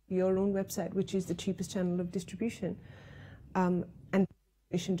 your own website, which is the cheapest channel of distribution, and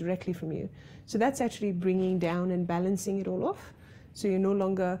commission directly from you. So that's actually bringing down and balancing it all off. So you're no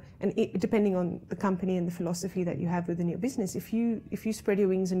longer, and depending on the company and the philosophy that you have within your business, if you spread your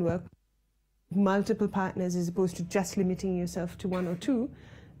wings and work with multiple partners as opposed to just limiting yourself to one or two,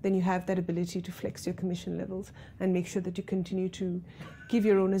 then you have that ability to flex your commission levels and make sure that you continue to give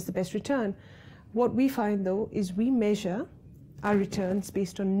your owners the best return. What we find, though, is we measure our returns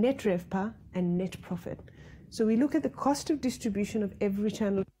based on net RevPAR and net profit. So we look at the cost of distribution of every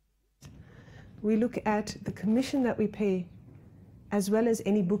channel. We look at the commission that we pay, as well as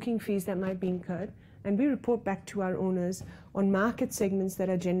any booking fees that might be incurred, and we report back to our owners on market segments that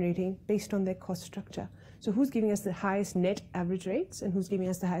are generating based on their cost structure. So who's giving us the highest net average rates, and who's giving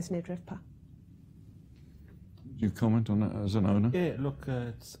us the highest net RevPAR? Do you comment on that as an owner? Yeah, look,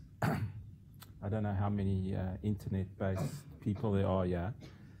 it's I don't know how many internet-based people there are, yeah,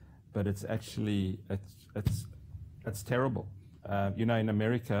 but it's actually, it's terrible. You know, in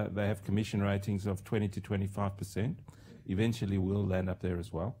America, they have commission ratings of 20 to 25%. Eventually, we'll land up there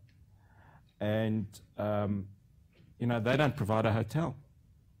as well. And, you know, they don't provide a hotel.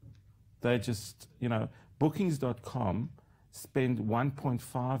 They just, you know, Bookings.com spend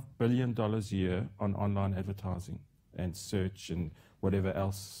 $1.5 billion a year on online advertising and search and whatever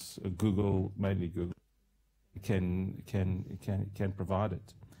else Google, mainly Google, can provide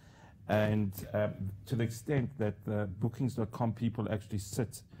it. And to the extent that the Bookings.com people actually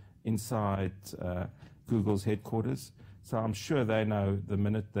sit inside Google's headquarters, so I'm sure they know the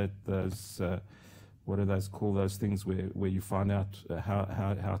minute that those, what are those called, those things where you find out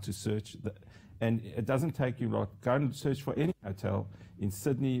how to search. And it doesn't take you a lot. Go and search for any hotel in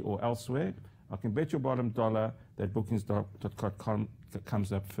Sydney or elsewhere. I can bet your bottom dollar that Bookings.com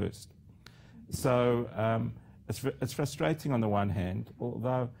comes up first. So it's frustrating on the one hand,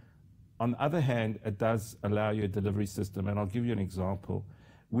 although on the other hand, it does allow you a delivery system. And I'll give you an example.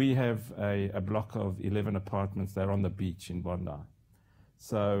 We have a block of 11 apartments that are on the beach in Bondi.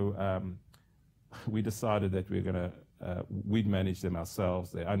 So we decided that we'd manage them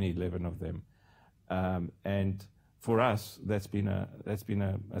ourselves. There are only 11 of them. And for us, that's been a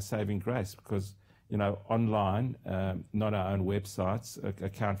saving grace because, you know, online, not our own websites,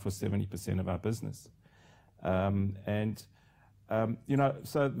 account for 70% of our business. You know,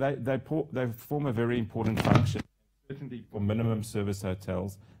 so they form a very important function. Certainly for minimum service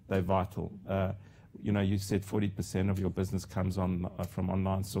hotels, they're vital. You know, you said 40% of your business comes from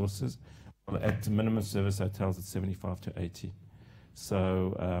online sources. Well, at minimum service hotels, it's 75 to 80.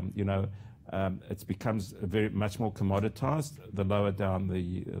 So, you know, it becomes much more commoditized the lower down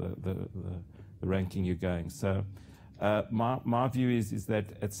the ranking you're going. So, my view is that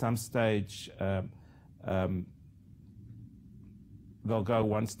at some stage, they'll go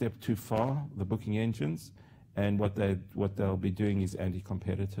one step too far, the booking engines, and what they'll be doing is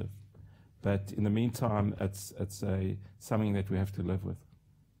anti-competitive. But in the meantime, it's something that we have to live with.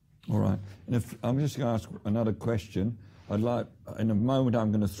 All right. And if I'm just going to ask another question, I'd like, in a moment,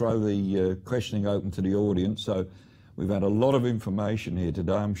 I'm going to throw the questioning open to the audience. So we've had a lot of information here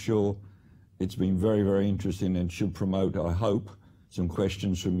today. I'm sure it's been very, very interesting and should promote, I hope, some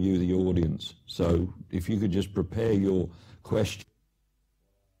questions from you, the audience. So if you could just prepare your question.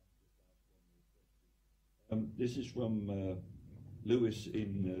 This is from Lewis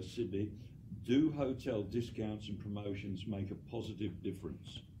in Sydney. Do hotel discounts and promotions make a positive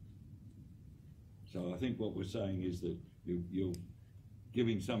difference? So I think what we're saying is that you're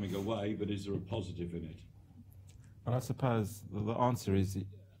giving something away, but is there a positive in it? Well, I suppose the answer is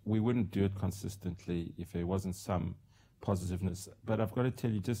we wouldn't do it consistently if there wasn't some positiveness. But I've got to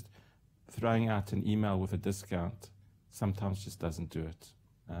tell you, just throwing out an email with a discount sometimes just doesn't do it.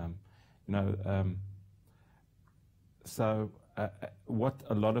 You know, so what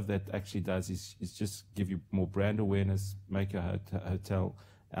a lot of that actually does is just give you more brand awareness, make a hotel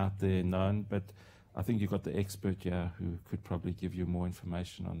out there known. But I think you've got the expert here who could probably give you more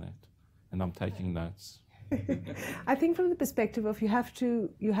information on that. And I'm taking notes. I think from the perspective of you have to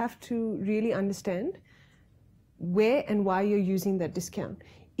really understand where and why you're using that discount.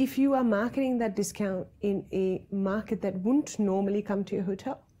 If you are marketing that discount in a market that wouldn't normally come to your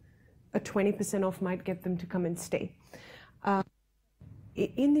hotel, a 20% off might get them to come and stay.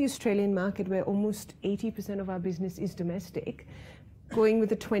 In the Australian market, where almost 80% of our business is domestic, going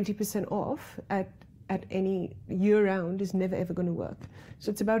with a 20% off at any year-round is never ever going to work. So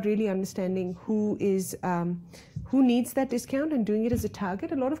it's about really understanding who needs that discount and doing it as a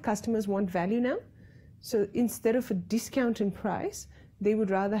target. A lot of customers want value now. So instead of a discount in price, they would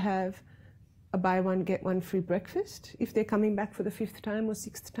rather have a buy one, get one free breakfast if they're coming back for the 5th time or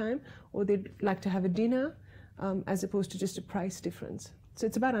 6th time, or they'd like to have a dinner, as opposed to just a price difference. So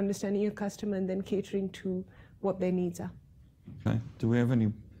it's about understanding your customer and then catering to what their needs are. Okay. Do we have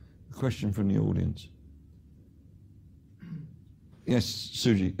any question from the audience? Yes,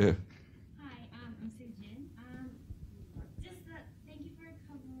 Suji. Hi, I'm Sujin. Thank you for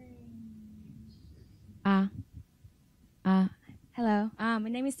covering. Hello. My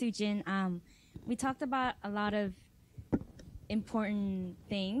name is Sujin. We talked about a lot of important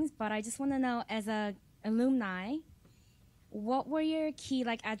things, but I just want to know, as a alumni, what were your key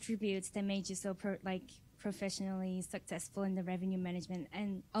attributes that made you so professionally successful in the revenue management?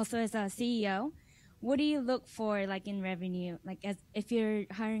 And also as a CEO, what do you look for in revenue? If you're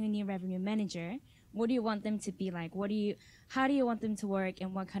hiring a new revenue manager, what do you want them to be like? How do you want them to work,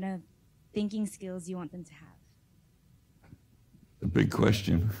 and what kind of thinking skills you want them to have? A big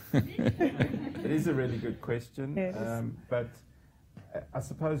question. It is a really good question, Yes. But I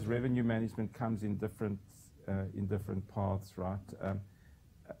suppose revenue management comes in different paths, right?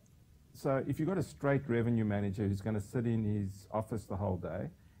 So if you've got a straight revenue manager who's going to sit in his office the whole day,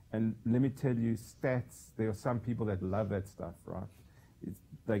 and let me tell you, stats, there are some people that love that stuff, right?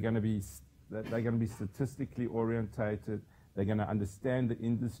 They're going to be statistically orientated. They're going to understand the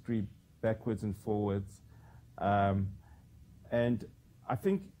industry backwards and forwards. And I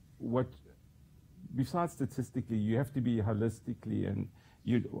think besides statistically, you have to be holistically, and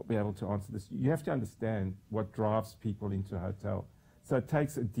you'd be able to answer this, you have to understand what drives people into a hotel. So it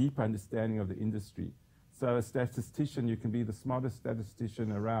takes a deep understanding of the industry. So a statistician, you can be the smartest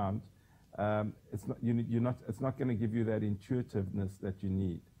statistician around. It's not going to give you that intuitiveness that you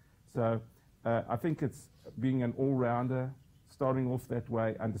need. So I think it's being an all-rounder, starting off that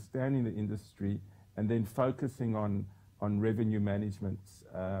way, understanding the industry, and then focusing on on revenue management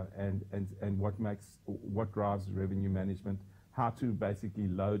and what drives revenue management, how to basically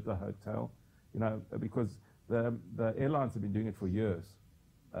load the hotel, because the airlines have been doing it for years.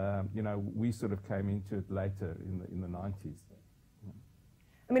 We sort of came into it later in the 90s.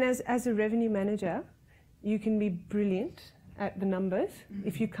 I mean, as a revenue manager, you can be brilliant at the numbers.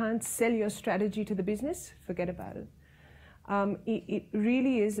 If you can't sell your strategy to the business, forget about it. It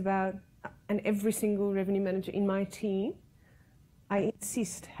really is about, and every single revenue manager in my team, I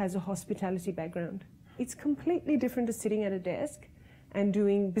insist, has a hospitality background. It's completely different to sitting at a desk and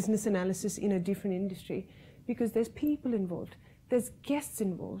doing business analysis in a different industry, because there's people involved, there's guests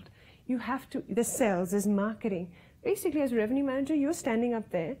involved. There's sales, there's marketing. Basically, as a revenue manager, you're standing up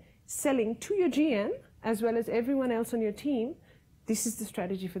there selling to your GM as well as everyone else on your team. This is the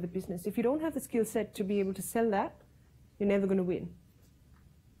strategy for the business. If you don't have the skill set to be able to sell that, you're never going to win.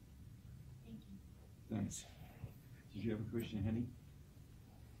 Thank you. Thanks. Did you have a question, Henny?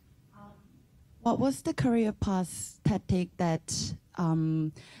 What was the career path tactic that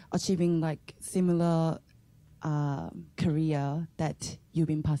achieving like similar career that you've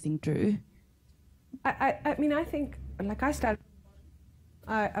been passing through? I mean, I think, like I started,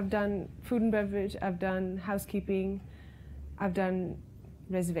 I've done food and beverage, I've done housekeeping, I've done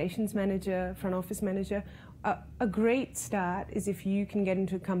reservations manager, front office manager. A great start is if you can get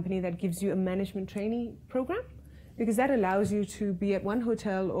into a company that gives you a management trainee program, because that allows you to be at one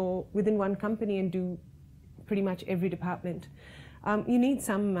hotel or within one company and do pretty much every department. You need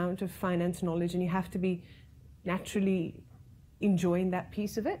some amount of finance knowledge, and you have to be naturally enjoying that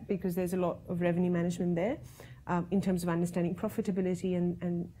piece of it, because there's a lot of revenue management there in terms of understanding profitability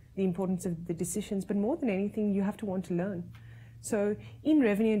and the importance of the decisions. But more than anything, you have to want to learn. So in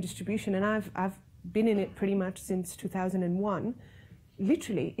revenue and distribution, and I've been in it pretty much since 2001,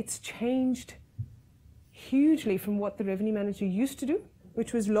 literally it's changed hugely from what the revenue manager used to do,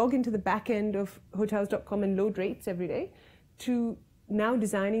 which was log into the back end of hotels.com and load rates every day, to now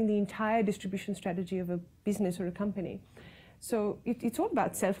designing the entire distribution strategy of a business or a company. So it's all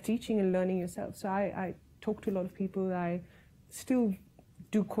about self-teaching and learning yourself. So I talk to a lot of people. I still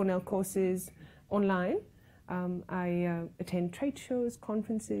do Cornell courses online. I attend trade shows,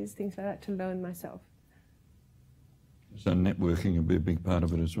 conferences, things like that to learn myself. So networking will be a big part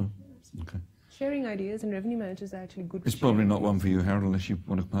of it as well? Okay. Sharing ideas, and revenue managers are actually good. It's probably not one for you, Harold, unless you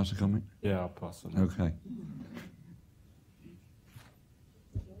want to pass a comment. Yeah, I'll pass on. Okay.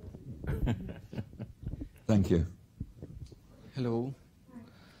 Thank you. Hello.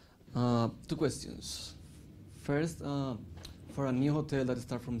 Two questions. First, for a new hotel that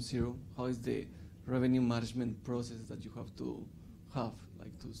starts from zero, how is the revenue management process that you have to have,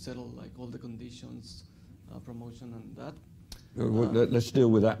 like to settle like all the conditions, promotion and that? Let's deal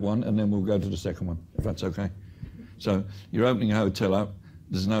with that one, and then we'll go to the second one, if that's okay. So you're opening a hotel up.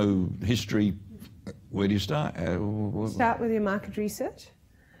 There's no history. Where do you start? Start with your market research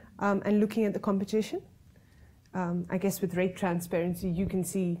and looking at the competition. I guess with rate transparency, you can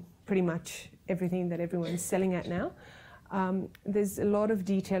see pretty much everything that everyone's selling at now. There's a lot of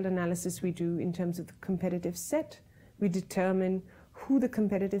detailed analysis we do in terms of the competitive set. We determine who the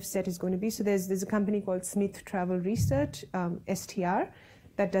competitive set is going to be. So there's a company called Smith Travel Research, STR,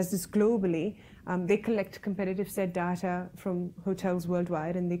 that does this globally. They collect competitive set data from hotels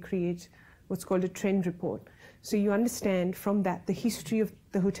worldwide, and they create what's called a trend report. So you understand from that the history of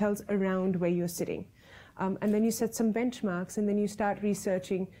the hotels around where you're sitting. And then you set some benchmarks, and then you start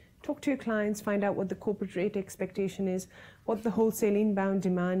researching, talk to your clients, find out what the corporate rate expectation is, what the wholesale inbound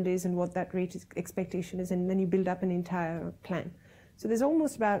demand is, and what that rate expectation is, and then you build up an entire plan. So there's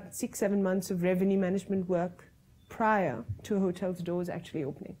almost about 6-7 months of revenue management work prior to a hotel's doors actually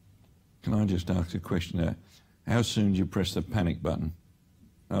opening. Can I just ask a question there? How soon do you press the panic button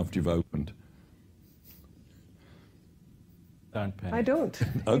after you've opened? Don't panic. I don't.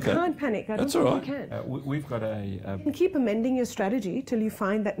 Okay. You can't panic. I That's don't all think you can. We've got You can keep amending your strategy till you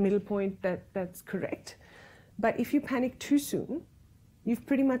find that middle point that's correct. But if you panic too soon, you've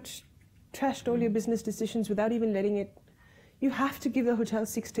pretty much trashed all your business decisions without even letting it. You have to give the hotel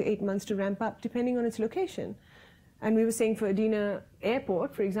 6 to 8 months to ramp up, depending on its location. And we were saying for Adina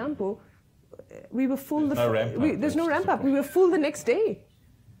Airport, for example, we were full. There's no ramp up. We were full the next day.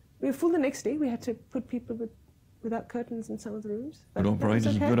 We had to put people without curtains in some of the rooms. Good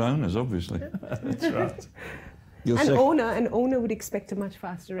operators and good owners, obviously. That's right. An owner would expect a much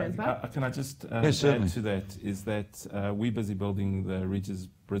faster ramp up. Can I just add to that, is that we're busy building the Regis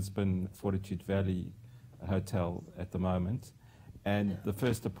Brisbane Fortitude Valley Hotel at the moment. And the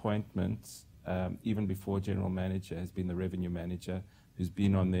first appointment, even before general manager, has been the revenue manager, who's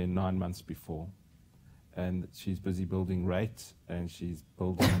been on there 9 months before. and she's busy building rate, and she's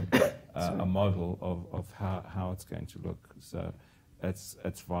building a model of how it's going to look. So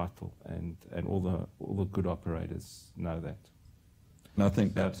it's vital, and all the good operators know that. And I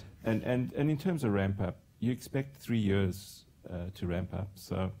think that. And in terms of ramp up, you expect 3 years to ramp up.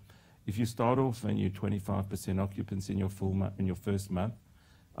 So if you start off and you're 25% occupancy in your in your first month,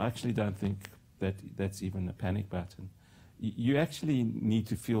 I actually don't think that's even a panic button. You actually need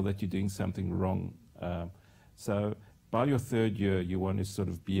to feel that you're doing something wrong. So by your third year, you want to sort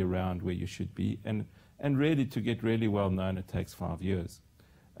of be around where you should be. And really, to get really well known, it takes 5 years.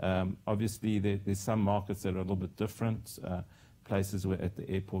 Obviously, there's some markets that are a little bit different. Places where at the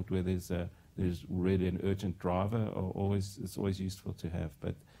airport where there's really an urgent driver, it's always useful to have.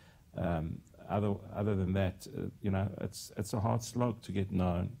 But other than that, it's a hard slog to get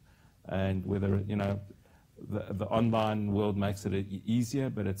known. And whether the online world makes it easier,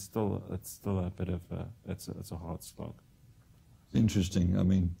 but it's still a bit of it's a hard slog. Interesting. I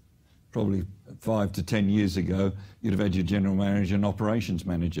mean, probably 5 to 10 years ago, you'd have had your general manager and operations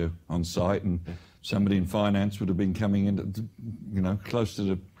manager on site, and somebody in finance would have been coming in, close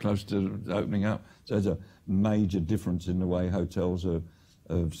to opening up. So there's a major difference in the way hotels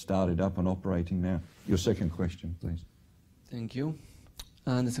have started up and operating now. Your second question, please. Thank you.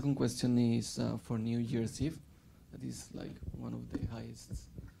 And the second question is for New Year's Eve. That is like one of the highest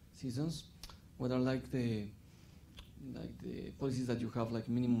seasons. What are like the policies that you have, like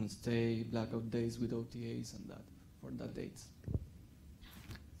minimum stay, blackout days with OTAs and that for that dates?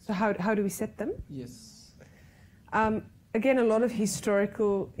 So how do we set them? Yes. Again, a lot of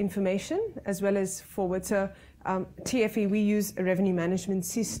historical information as well as forward. So TFE, we use a revenue management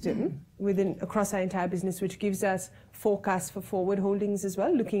system across our entire business, which gives us forecasts for forward holdings as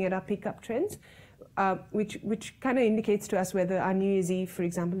well, looking at our pickup trends, which kind of indicates to us whether our New Year's Eve, for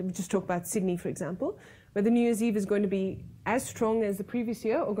example, let me just talk about Sydney, for example, whether New Year's Eve is going to be as strong as the previous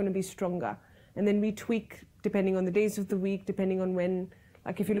year or going to be stronger. And then we tweak depending on the days of the week, depending on when,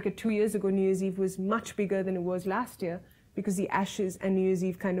 like if you look at 2 years ago, New Year's Eve was much bigger than it was last year because the Ashes and New Year's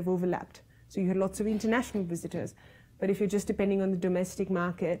Eve kind of overlapped. So you had lots of international visitors. But if you're just depending on the domestic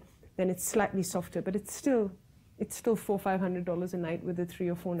market, then it's slightly softer, but it's still $400-500 a night with a 3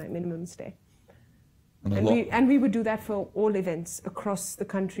 or 4 night minimum stay. And we would do that for all events across the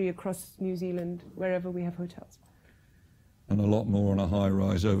country, across New Zealand, wherever we have hotels. And a lot more on a high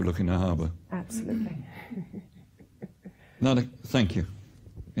rise overlooking the harbour. Absolutely. Thank you.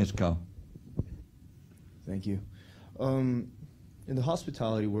 Yes, Carl. Thank you. In the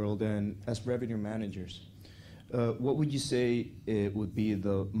hospitality world and as revenue managers, what would you say it would be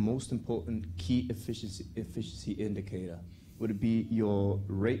the most important key efficiency indicator? Would it be your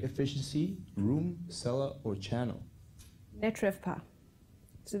rate efficiency, room, cellar, or channel? Net RevPAR.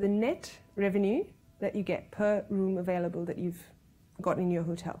 So the net revenue that you get per room available that you've got in your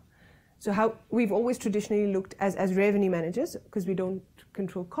hotel. So how we've always traditionally looked as revenue managers, because we don't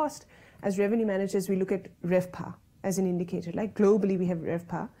control cost, as revenue managers we look at RevPAR as an indicator. Like globally we have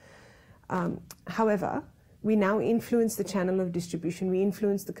RevPAR. However, we now influence the channel of distribution, we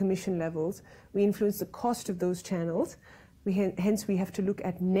influence the commission levels, we influence the cost of those channels. Hence we have to look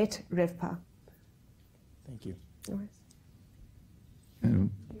at net RevPAR. Thank you. All right.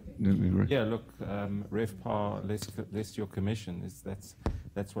 Yeah, look, RevPAR less your commission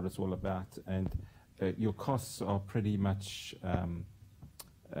that's what it's all about, and your costs are pretty much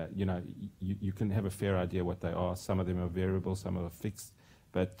you can have a fair idea what they are. Some of them are variable, some are fixed,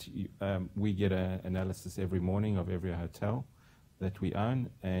 but we get an analysis every morning of every hotel that we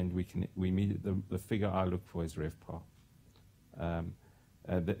own, and we meet the figure I look for is RevPAR.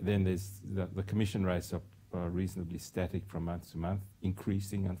 Then there's the commission rates are reasonably static from month to month,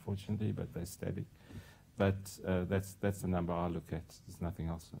 increasing unfortunately, but they're static. But that's the number I look at. There's nothing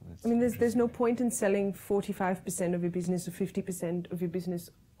else. I mean, there's no point in selling 45% of your business or 50% of your business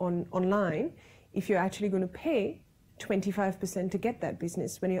online if you're actually going to pay 25% to get that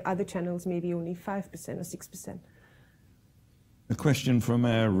business when your other channels may be only 5% or 6%. A question from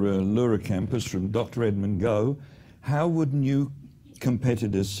our Lura campus from Dr. Edmund Go. How would new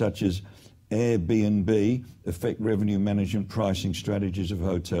competitors such as Airbnb affect revenue management pricing strategies of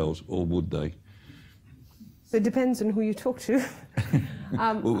hotels, or would they? So it depends on who you talk to.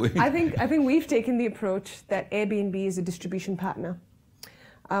 I think we've taken the approach that Airbnb is a distribution partner.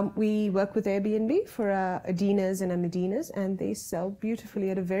 We work with Airbnb for our Adinas and our Medinas, and they sell beautifully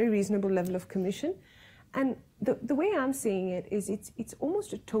at a very reasonable level of commission. And the way I'm seeing it is it's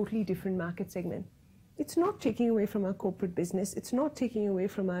almost a totally different market segment. It's not taking away from our corporate business. It's not taking away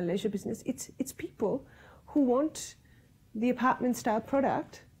from our leisure business. It's people who want the apartment style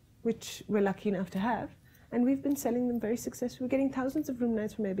product, which we're lucky enough to have, and we've been selling them very successfully. We're getting thousands of room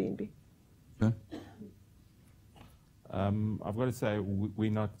nights from Airbnb. Okay. I've got to say,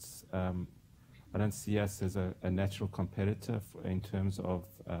 we're not, I don't see us as a natural competitor in terms of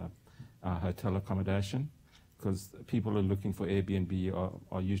our hotel accommodation, because people are looking for Airbnb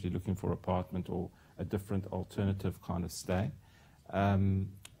are usually looking for apartment or a different alternative kind of stay.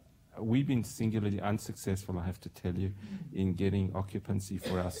 We've been singularly unsuccessful, I have to tell you, in getting occupancy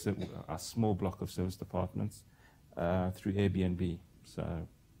for our small block of service apartments through Airbnb. So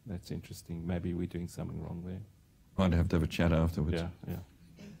that's interesting. Maybe we're doing something wrong there. Might have to have a chat afterwards. Yeah,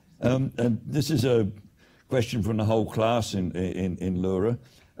 yeah. And this is a question from the whole class in Lura.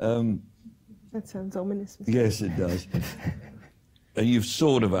 That sounds ominous. Yes, it does. And you've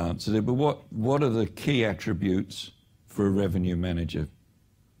sort of answered it, but what are the key attributes for a revenue manager?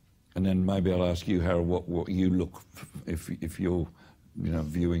 And then maybe I'll ask you, Harold, what you look if you're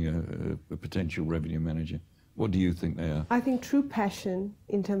viewing a potential revenue manager. What do you think they are? I think true passion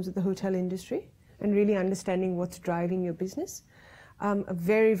in terms of the hotel industry and really understanding what's driving your business. A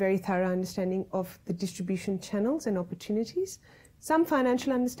very, very thorough understanding of the distribution channels and opportunities. Some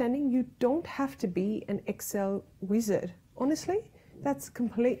financial understanding. You don't have to be an Excel wizard. Honestly, that's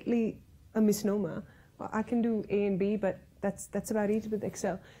completely a misnomer. Well, I can do A and B, but that's about it with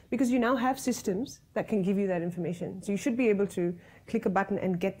Excel. Because you now have systems that can give you that information. So you should be able to click a button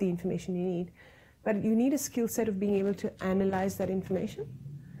and get the information you need. But you need a skill set of being able to analyze that information.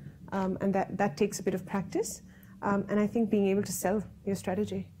 And that takes a bit of practice. And I think being able to sell your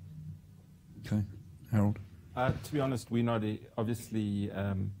strategy. Okay. Harold? To be honest, we're not obviously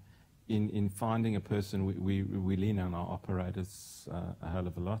in finding a person. We lean on our operators a hell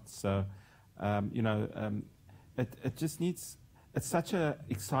of a lot. So it just needs. It's such an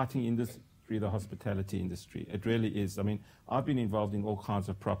exciting industry, the hospitality industry. It really is. I mean, I've been involved in all kinds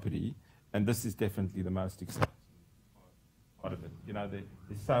of property, and this is definitely the most exciting part of it.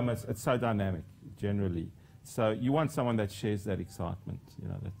 There's so much. It's so dynamic generally. So you want someone that shares that excitement.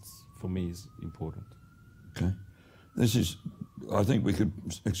 That's for me is important. Okay. This is, I think we could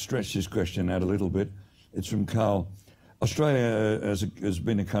stretch this question out a little bit. It's from Carl. Australia has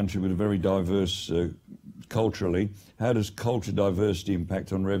been a country with a very diverse culturally. How does culture diversity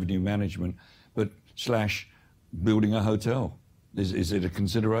impact on revenue management, / building a hotel? Is it a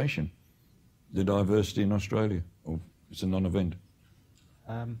consideration, the diversity in Australia, or it's a non-event?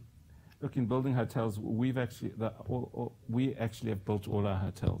 Look, in building hotels, we actually have built all our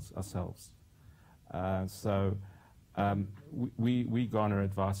hotels ourselves. So we garner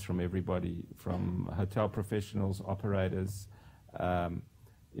advice from everybody, from hotel professionals, operators,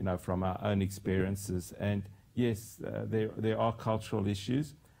 from our own experiences. And yes, there are cultural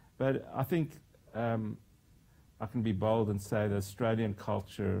issues, but I think I can be bold and say the Australian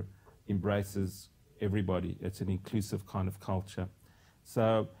culture embraces everybody. It's an inclusive kind of culture.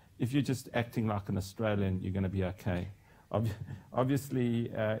 So if you're just acting like an Australian, you're going to be okay. Obviously,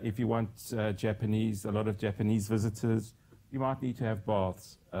 if you want a lot of Japanese visitors, you might need to have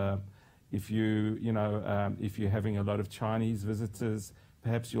baths. If you're having a lot of Chinese visitors,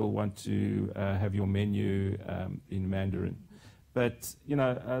 perhaps you'll want to have your menu in Mandarin. But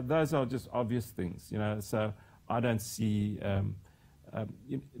those are just obvious things. So I don't see.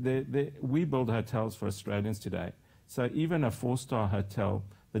 We build hotels for Australians today. So even a 4-star hotel.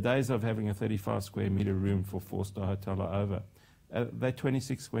 The days of having a 35 square meter room for 4-star hotel are over. They're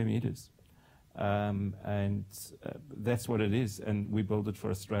 26 square meters. And that's what it is. And we build it for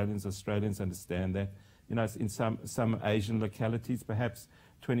Australians. Australians understand that. In some Asian localities, perhaps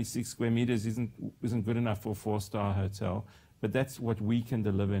 26 square meters isn't good enough for a 4-star hotel. But that's what we can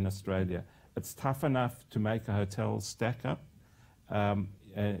deliver in Australia. It's tough enough to make a hotel stack up.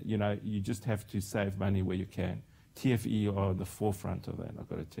 You just have to save money where you can. TFE are the forefront of that, I've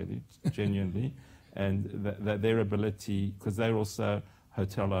got to tell you, genuinely. And their ability, because they're also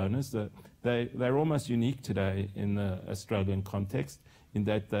hotel owners, they're almost unique today in the Australian context, in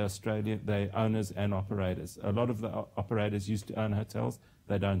that they're owners and operators. A lot of the operators used to own hotels,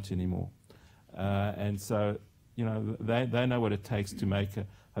 they don't anymore. And so, they know what it takes to make a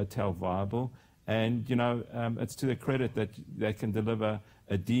hotel viable. And, it's to their credit that they can deliver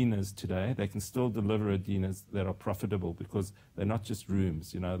Adinas today. They can still deliver Adinas that are profitable because they're not just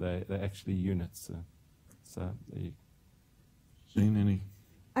rooms, they're actually units. So there you go. Seen any?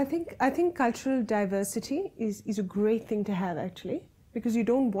 I think cultural diversity is a great thing to have, actually, because you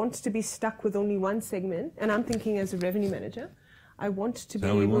don't want to be stuck with only one segment. And I'm thinking as a revenue manager, I want to be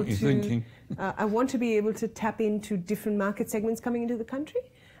able to. I want to be able to tap into different market segments coming into the country.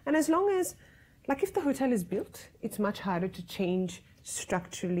 And as long as, if the hotel is built, it's much harder to change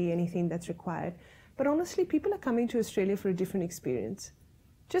structurally anything that's required. But honestly, people are coming to Australia for a different experience.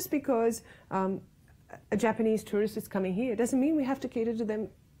 Just because a Japanese tourist is coming here doesn't mean we have to cater to them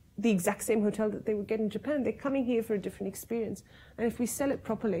the exact same hotel that they would get in Japan. They're coming here for a different experience. And if we sell it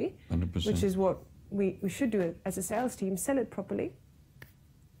properly, 100%. which is what we should do as a sales team, sell it properly,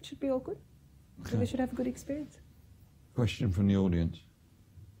 it should be all good. Okay. So they should have a good experience. Question from the audience.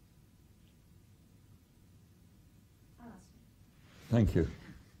 Thank you.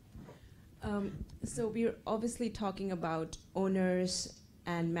 So we're obviously talking about owners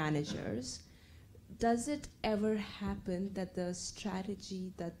and managers. Does it ever happen that the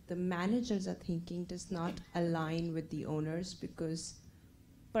strategy that the managers are thinking does not align with the owners because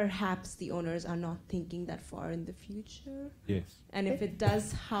perhaps the owners are not thinking that far in the future? Yes. And if it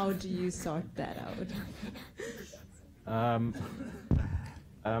does, how do you sort that out?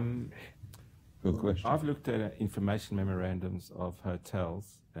 Good question. I've looked at information memorandums of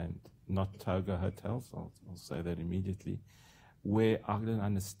hotels, and not Toga hotels, I'll say that immediately, where I don't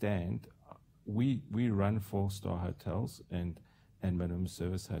understand. We run 4-star hotels and minimum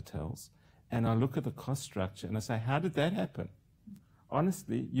service hotels, and I look at the cost structure and I say, how did that happen?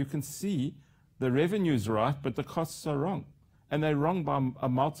 Honestly, you can see the revenue's right, but the costs are wrong. And they're wrong by a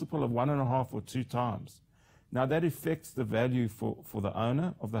multiple of 1.5 or 2 times. Now that affects the value for the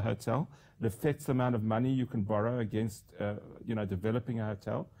owner of the hotel. It affects the amount of money you can borrow against, developing a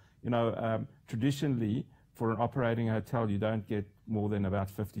hotel. Traditionally, for an operating hotel, you don't get more than about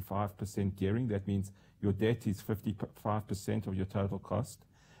 55% gearing. That means your debt is 55% of your total cost.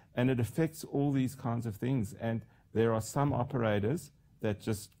 And it affects all these kinds of things. And there are some operators that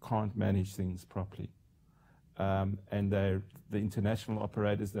just can't manage things properly. And they're the international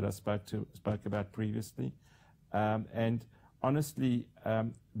operators that I spoke about previously. And honestly,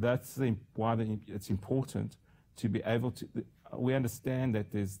 that's why it's important to be able to. We understand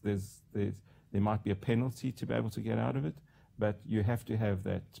that there might be a penalty to be able to get out of it, but you have to have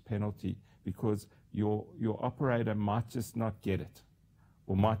that penalty because your operator might just not get it,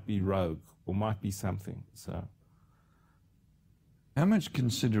 or might be rogue, or might be something. So, how much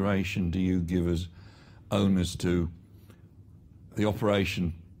consideration do you give as owners to the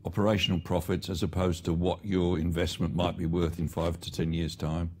operational profits as opposed to what your investment might be worth in 5 to 10 years'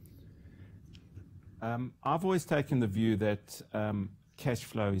 time? I've always taken the view that cash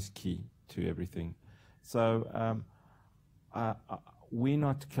flow is key to everything. So we're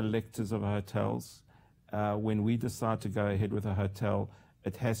not collectors of hotels. When we decide to go ahead with a hotel,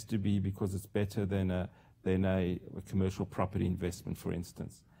 it has to be because it's better than a commercial property investment, for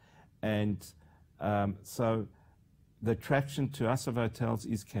instance. And so the attraction to us of hotels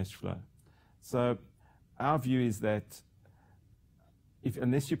is cash flow. So our view is that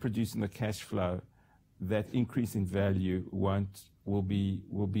unless you're producing the cash flow, that increase in value will be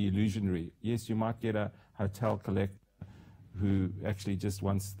illusionary. Yes, you might get a hotel collector who actually just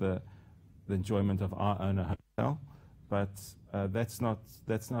wants the enjoyment of our own hotel, but that's not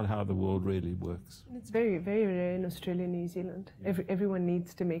how the world really works. It's very, very rare in Australia and New Zealand. Everyone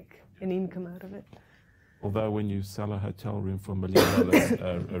needs to make an income out of it. Although when you sell a hotel room for $1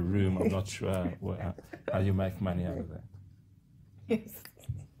 million a room, I'm not sure how you make money out of that. Yes.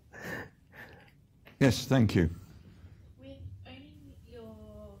 Yes, thank you. With owning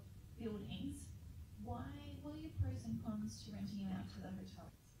your buildings, what are your pros and cons to renting them out to the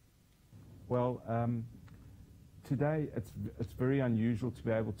hotels? Well, today it's very unusual to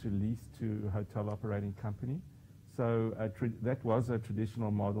be able to lease to a hotel operating company. So that was a traditional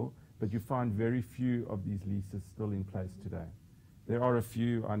model, but you find very few of these leases still in place today. There are a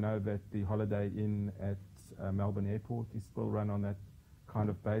few. I know that the Holiday Inn at Melbourne Airport is still run on that kind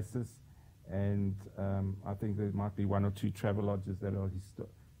of basis. And I think there might be 1 or 2 travel lodges that are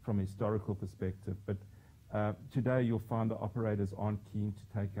from a historical perspective. But today you'll find the operators aren't keen to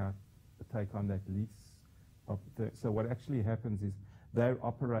take on that lease. So what actually happens is they're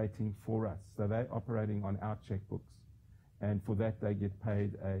operating for us. So they're operating on our checkbooks. And for that they get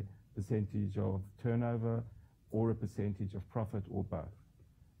paid a percentage of turnover or a percentage of profit or both.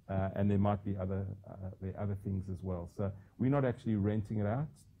 And there might be other things as well. So we're not actually renting it out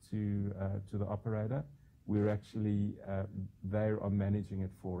to the operator. We're actually, they are managing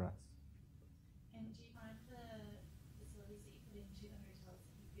it for us. And do you find the facilities that you put into the hotels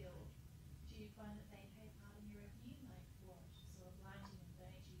that you build, do you find that they pay part in your revenue? Like what sort of lighting and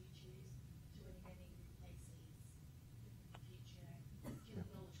furniture you choose to when you're going to replace these in the future? Do you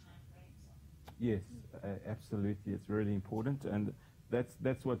look at all the time frames on? Yes, absolutely. It's really important. And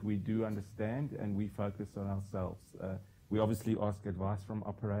that's what we do understand, and we focus on ourselves. We obviously ask advice from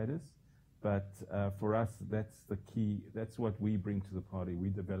operators, but for us, that's the key. That's what we bring to the party. We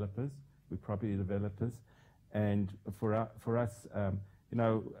developers, with property developers. And for us,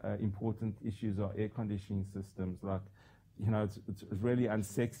 important issues are air conditioning systems. Like, it's really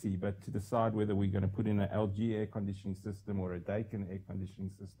unsexy, but to decide whether we're going to put in an LG air conditioning system or a Daikin air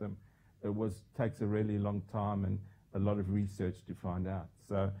conditioning system, takes a really long time and a lot of research to find out.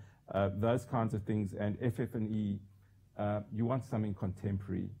 So those kinds of things. And FF&E, you want something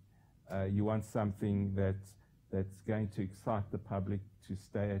contemporary. You want something that's going to excite the public to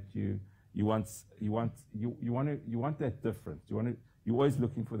stay at you. You want that difference. You're always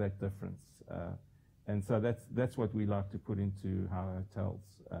looking for that difference. And so that's what we like to put into our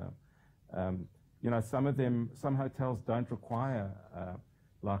hotels. Some hotels don't require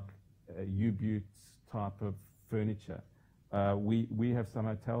like U-Butte type of furniture. We have some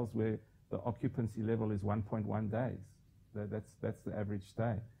hotels where the occupancy level is 1.1 days. That's the average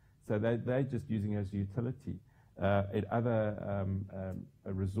stay. So they're just using it as utility. At other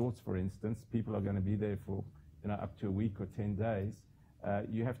resorts, for instance, people are going to be there for up to a week or 10 days.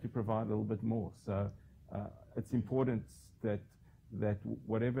 You have to provide a little bit more. So it's important that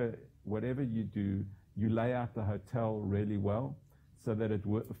whatever you do, you lay out the hotel really well, so that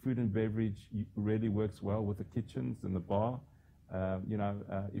food and beverage really works well with the kitchens and the bar.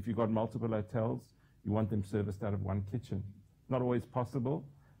 If you've got multiple hotels, you want them serviced out of one kitchen. Not always possible,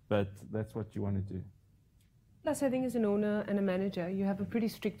 but that's what you want to do. Plus, I think as an owner and a manager, you have a pretty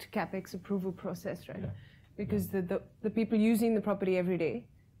strict CapEx approval process, right? Yeah. Because the people using the property every day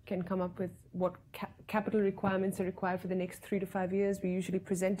can come up with what capital requirements are required for the next 3 to 5 years. We usually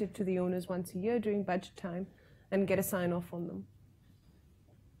present it to the owners once a year during budget time and get a sign-off on them.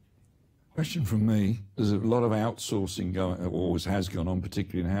 Question from me. There's a lot of outsourcing always has gone on,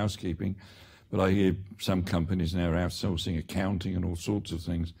 particularly in housekeeping, but I hear some companies now are outsourcing accounting and all sorts of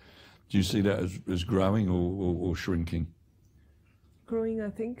things. Do you see that as growing or shrinking? Growing, I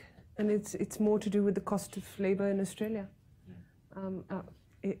think, and it's more to do with the cost of labour in Australia.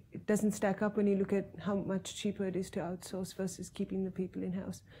 It doesn't stack up when you look at how much cheaper it is to outsource versus keeping the people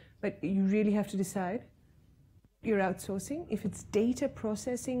in-house. But you really have to decide you're outsourcing. If it's data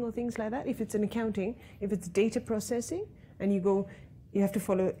processing or things like that, if it's an accounting, if it's data processing, and you have to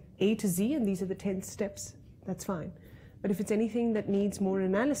follow A to Z, and these are the 10 steps, that's fine. But if it's anything that needs more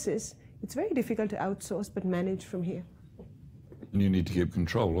analysis, it's very difficult to outsource but manage from here. And you need to keep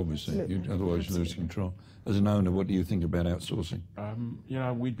control, obviously. Otherwise you lose control. As an owner, what do you think about outsourcing?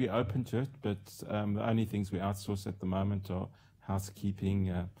 We'd be open to it, but the only things we outsource at the moment are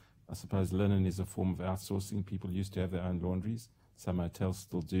housekeeping. I suppose linen is a form of outsourcing. People used to have their own laundries. Some hotels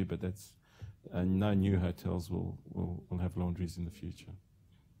still do, but that's no new hotels will have laundries in the future.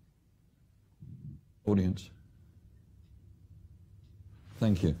 Audience.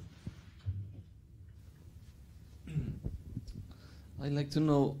 Thank you. I'd like to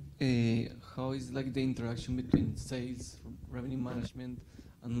know how is like the interaction between sales, revenue management,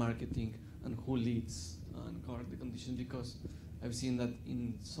 and marketing, and who leads and what are the conditions, because I've seen that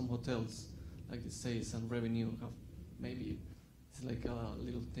in some hotels, like the sales and revenue have maybe it's like a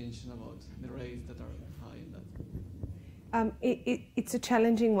little tension about the rates that are high in that. It's a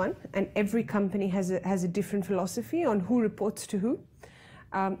challenging one, and every company has a different philosophy on who reports to who.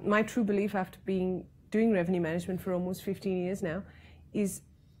 My true belief, after doing revenue management for almost 15 years now, is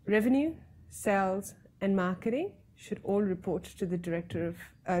revenue, sales, and marketing should all report to the director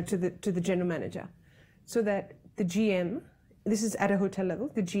of to the general manager, so that the GM, this is at a hotel level,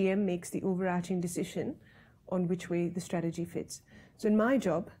 the GM makes the overarching decision on which way the strategy fits. So in my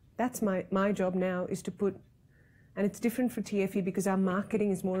job, that's my job now, is to put, and it's different for TFE because our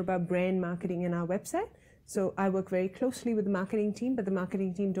marketing is more about brand marketing and our website. So I work very closely with the marketing team, but the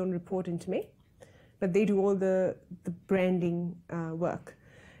marketing team don't report into me, but they do all the branding work.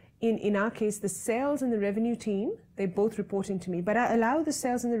 In our case, the sales and the revenue team, they both report into me, but I allow the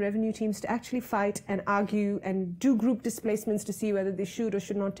sales and the revenue teams to actually fight and argue and do group displacements to see whether they should or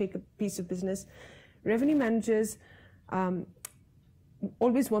should not take a piece of business. Revenue managers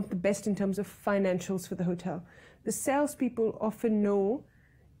always want the best in terms of financials for the hotel. The salespeople often know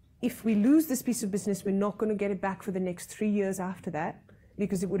if we lose this piece of business, we're not going to get it back for the next 3 years after that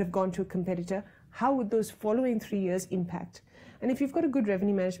because it would have gone to a competitor. How would those following 3 years impact? And if you've got a good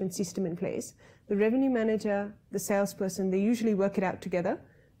revenue management system in place, the revenue manager, the salesperson, they usually work it out together.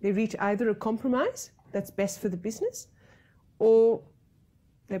 They reach either a compromise that's best for the business, or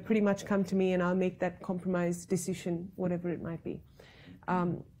they pretty much come to me and I'll make that compromise decision, whatever it might be.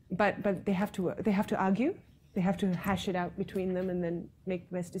 But they have to argue, they have to hash it out between them and then make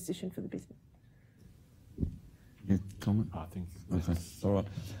the best decision for the business. You comment? I think. Okay, all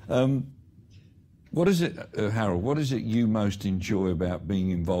right. What is it, Harold, what is it you most enjoy about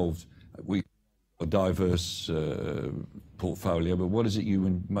being involved a diverse portfolio, but what is it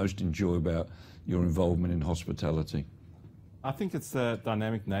you most enjoy about your involvement in hospitality? I think it's the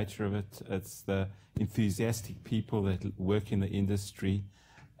dynamic nature of it. It's the enthusiastic people that work in the industry,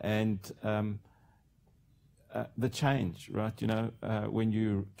 and the change, right? You know, when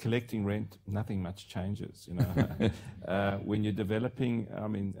you're collecting rent, nothing much changes, you know. When you're developing, I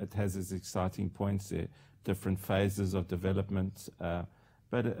mean, it has its exciting points there, different phases of development.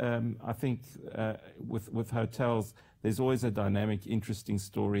 But I think with hotels, there's always a dynamic, interesting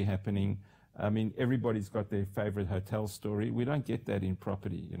story happening. I mean, everybody's got their favorite hotel story. We don't get that in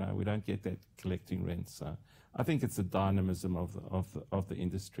property, you know. We don't get that collecting rent. So I think it's the dynamism of the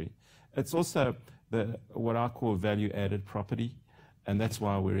industry. It's also what I call value-added property, and that's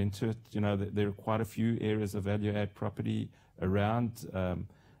why we're into it. You know, there are quite a few areas of value-add property around.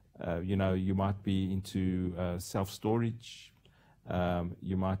 You know, you might be into self-storage.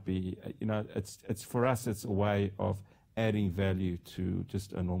 You might be, you know, it's for us, it's a way of adding value to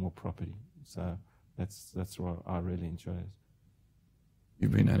just a normal property. So that's what I really enjoy it.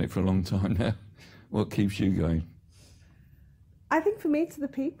 You've been at it for a long time now. What keeps you going? I think for me, it's the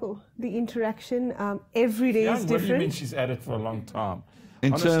people, the interaction. Every day is different. What do you mean she's at it for a long time?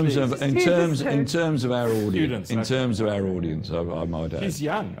 In terms of our audience, Students, in terms of our audience, I might add. She's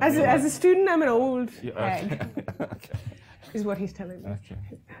young. As a student, I'm an old hag, Okay. is what he's telling me.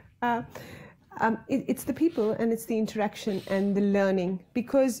 Okay. It's the people and it's the interaction and the learning,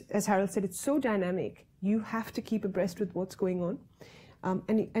 because, as Harold said, it's so dynamic. You have to keep abreast with what's going on.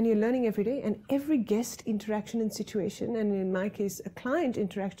 And you're learning every day, and every guest interaction and situation, and in my case, a client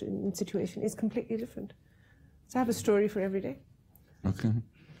interaction and situation, is completely different. So I have a story for every day. Okay.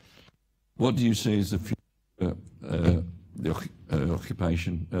 What do you see as the future, the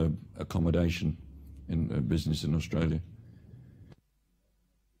occupation, accommodation in business in Australia?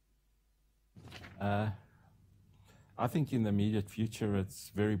 I think in the immediate future, it's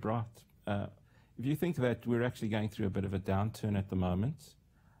very bright. If you think that we're actually going through a bit of a downturn at the moment,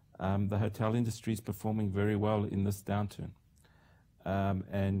 the hotel industry is performing very well in this downturn.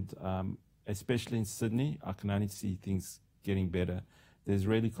 And especially in Sydney, I can only see things getting better. There's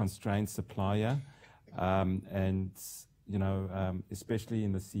really constrained supply here. And, you know, especially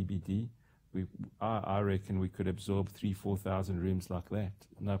in the CBD, I reckon we could absorb 3,000-4,000 rooms like that,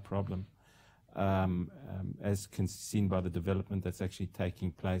 no problem. As seen by the development that's actually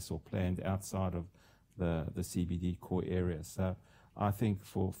taking place or planned outside of the CBD core area. So I think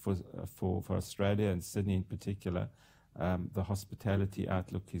for Australia and Sydney in particular, the hospitality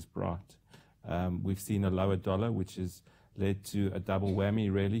outlook is bright. We've seen a lower dollar, which has led to a double whammy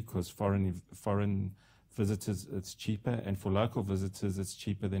really, because foreign visitors, it's cheaper, and for local visitors, it's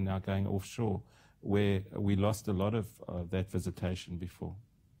cheaper than now going offshore, where we lost a lot of that visitation before.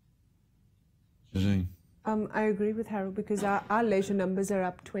 I agree with Harold, because our leisure numbers are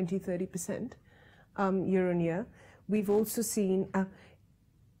up 20-30% year on year. We've also seen,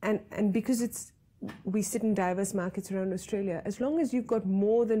 and because we sit in diverse markets around Australia, as long as you've got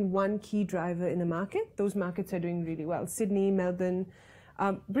more than one key driver in a market, those markets are doing really well. Sydney, Melbourne,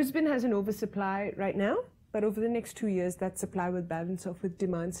 Brisbane has an oversupply right now, but over the next 2 years, that supply will balance off with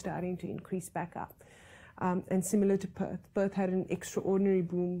demand starting to increase back up. And similar to Perth, Perth had an extraordinary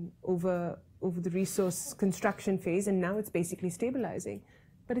boom over the resource construction phase, and now it's basically stabilizing.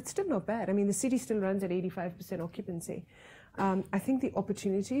 But it's still not bad. I mean, the city still runs at 85% occupancy. I think the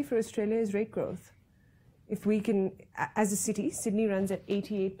opportunity for Australia is rate growth. If we can, as a city, Sydney runs at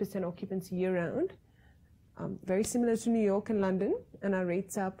 88% occupancy year-round, very similar to New York and London, and our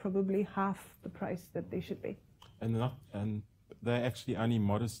rates are probably half the price that they should be. And they're actually only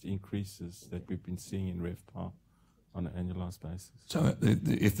modest increases that we've been seeing in RevPAR on an annualized basis. So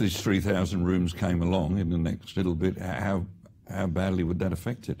if these 3,000 rooms came along in the next little bit, how badly would that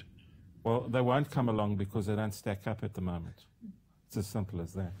affect it? Well, they won't come along because they don't stack up at the moment. It's as simple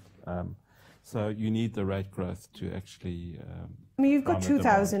as that. So you need the rate growth to actually... I mean, you've got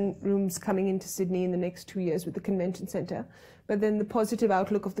 2,000 rooms coming into Sydney in the next 2 years with the convention centre, but then the positive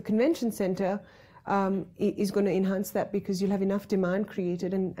outlook of the convention centre is going to enhance that, because you'll have enough demand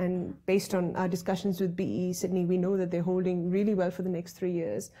created, and based on our discussions with BE Sydney, we know that they're holding really well for the next 3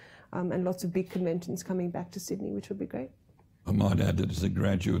 years, and lots of big conventions coming back to Sydney, which will be great. I might add that as a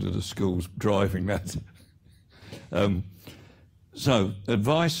graduate of the schools driving that. So,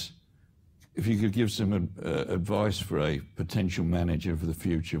 advice, if you could give some advice for a potential manager for the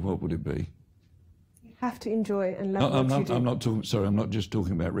future, what would it be? You have to enjoy and love what you do. I'm not just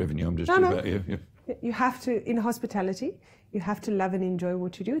talking about revenue, I'm just talking about you. You have to, in hospitality, you have to love and enjoy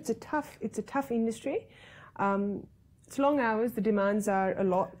what you do. It's a tough industry. It's long hours, the demands are a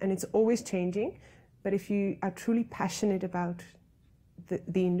lot, and it's always changing. But if you are truly passionate about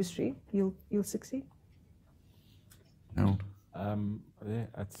the industry, you'll succeed. Harold? Yeah,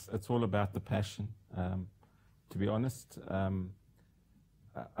 it's all about the passion. To be honest,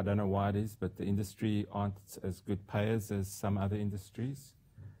 I don't know why it is, but the industry aren't as good payers as some other industries.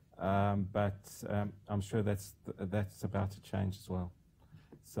 But I'm sure that's about to change as well.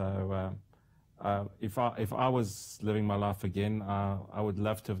 So if I was living my life again, I would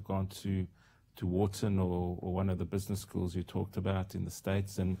love to have gone to Wharton or one of the business schools you talked about in the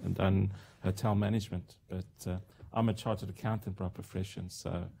States and done hotel management. But I'm a chartered accountant by profession,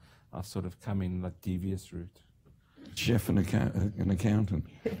 so I've sort of come in a devious route. Chef and an accountant.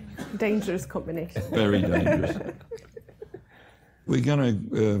 Dangerous combination. Very dangerous. We're going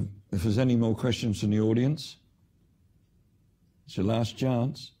to, if there's any more questions from the audience, it's your last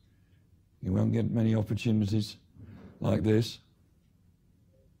chance. You won't get many opportunities like this.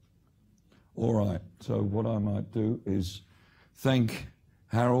 All right, so what I might do is thank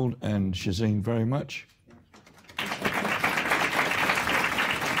Harold and Shazeen very much.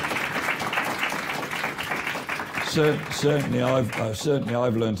 Certainly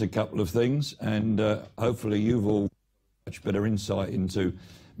I've learned a couple of things, and hopefully you've all much better insight into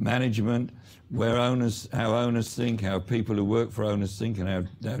management, how owners think, how people who work for owners think, and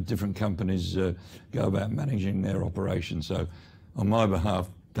how different companies go about managing their operations. So on my behalf,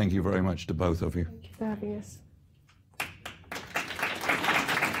 thank you very much to both of you. Thank you for having us.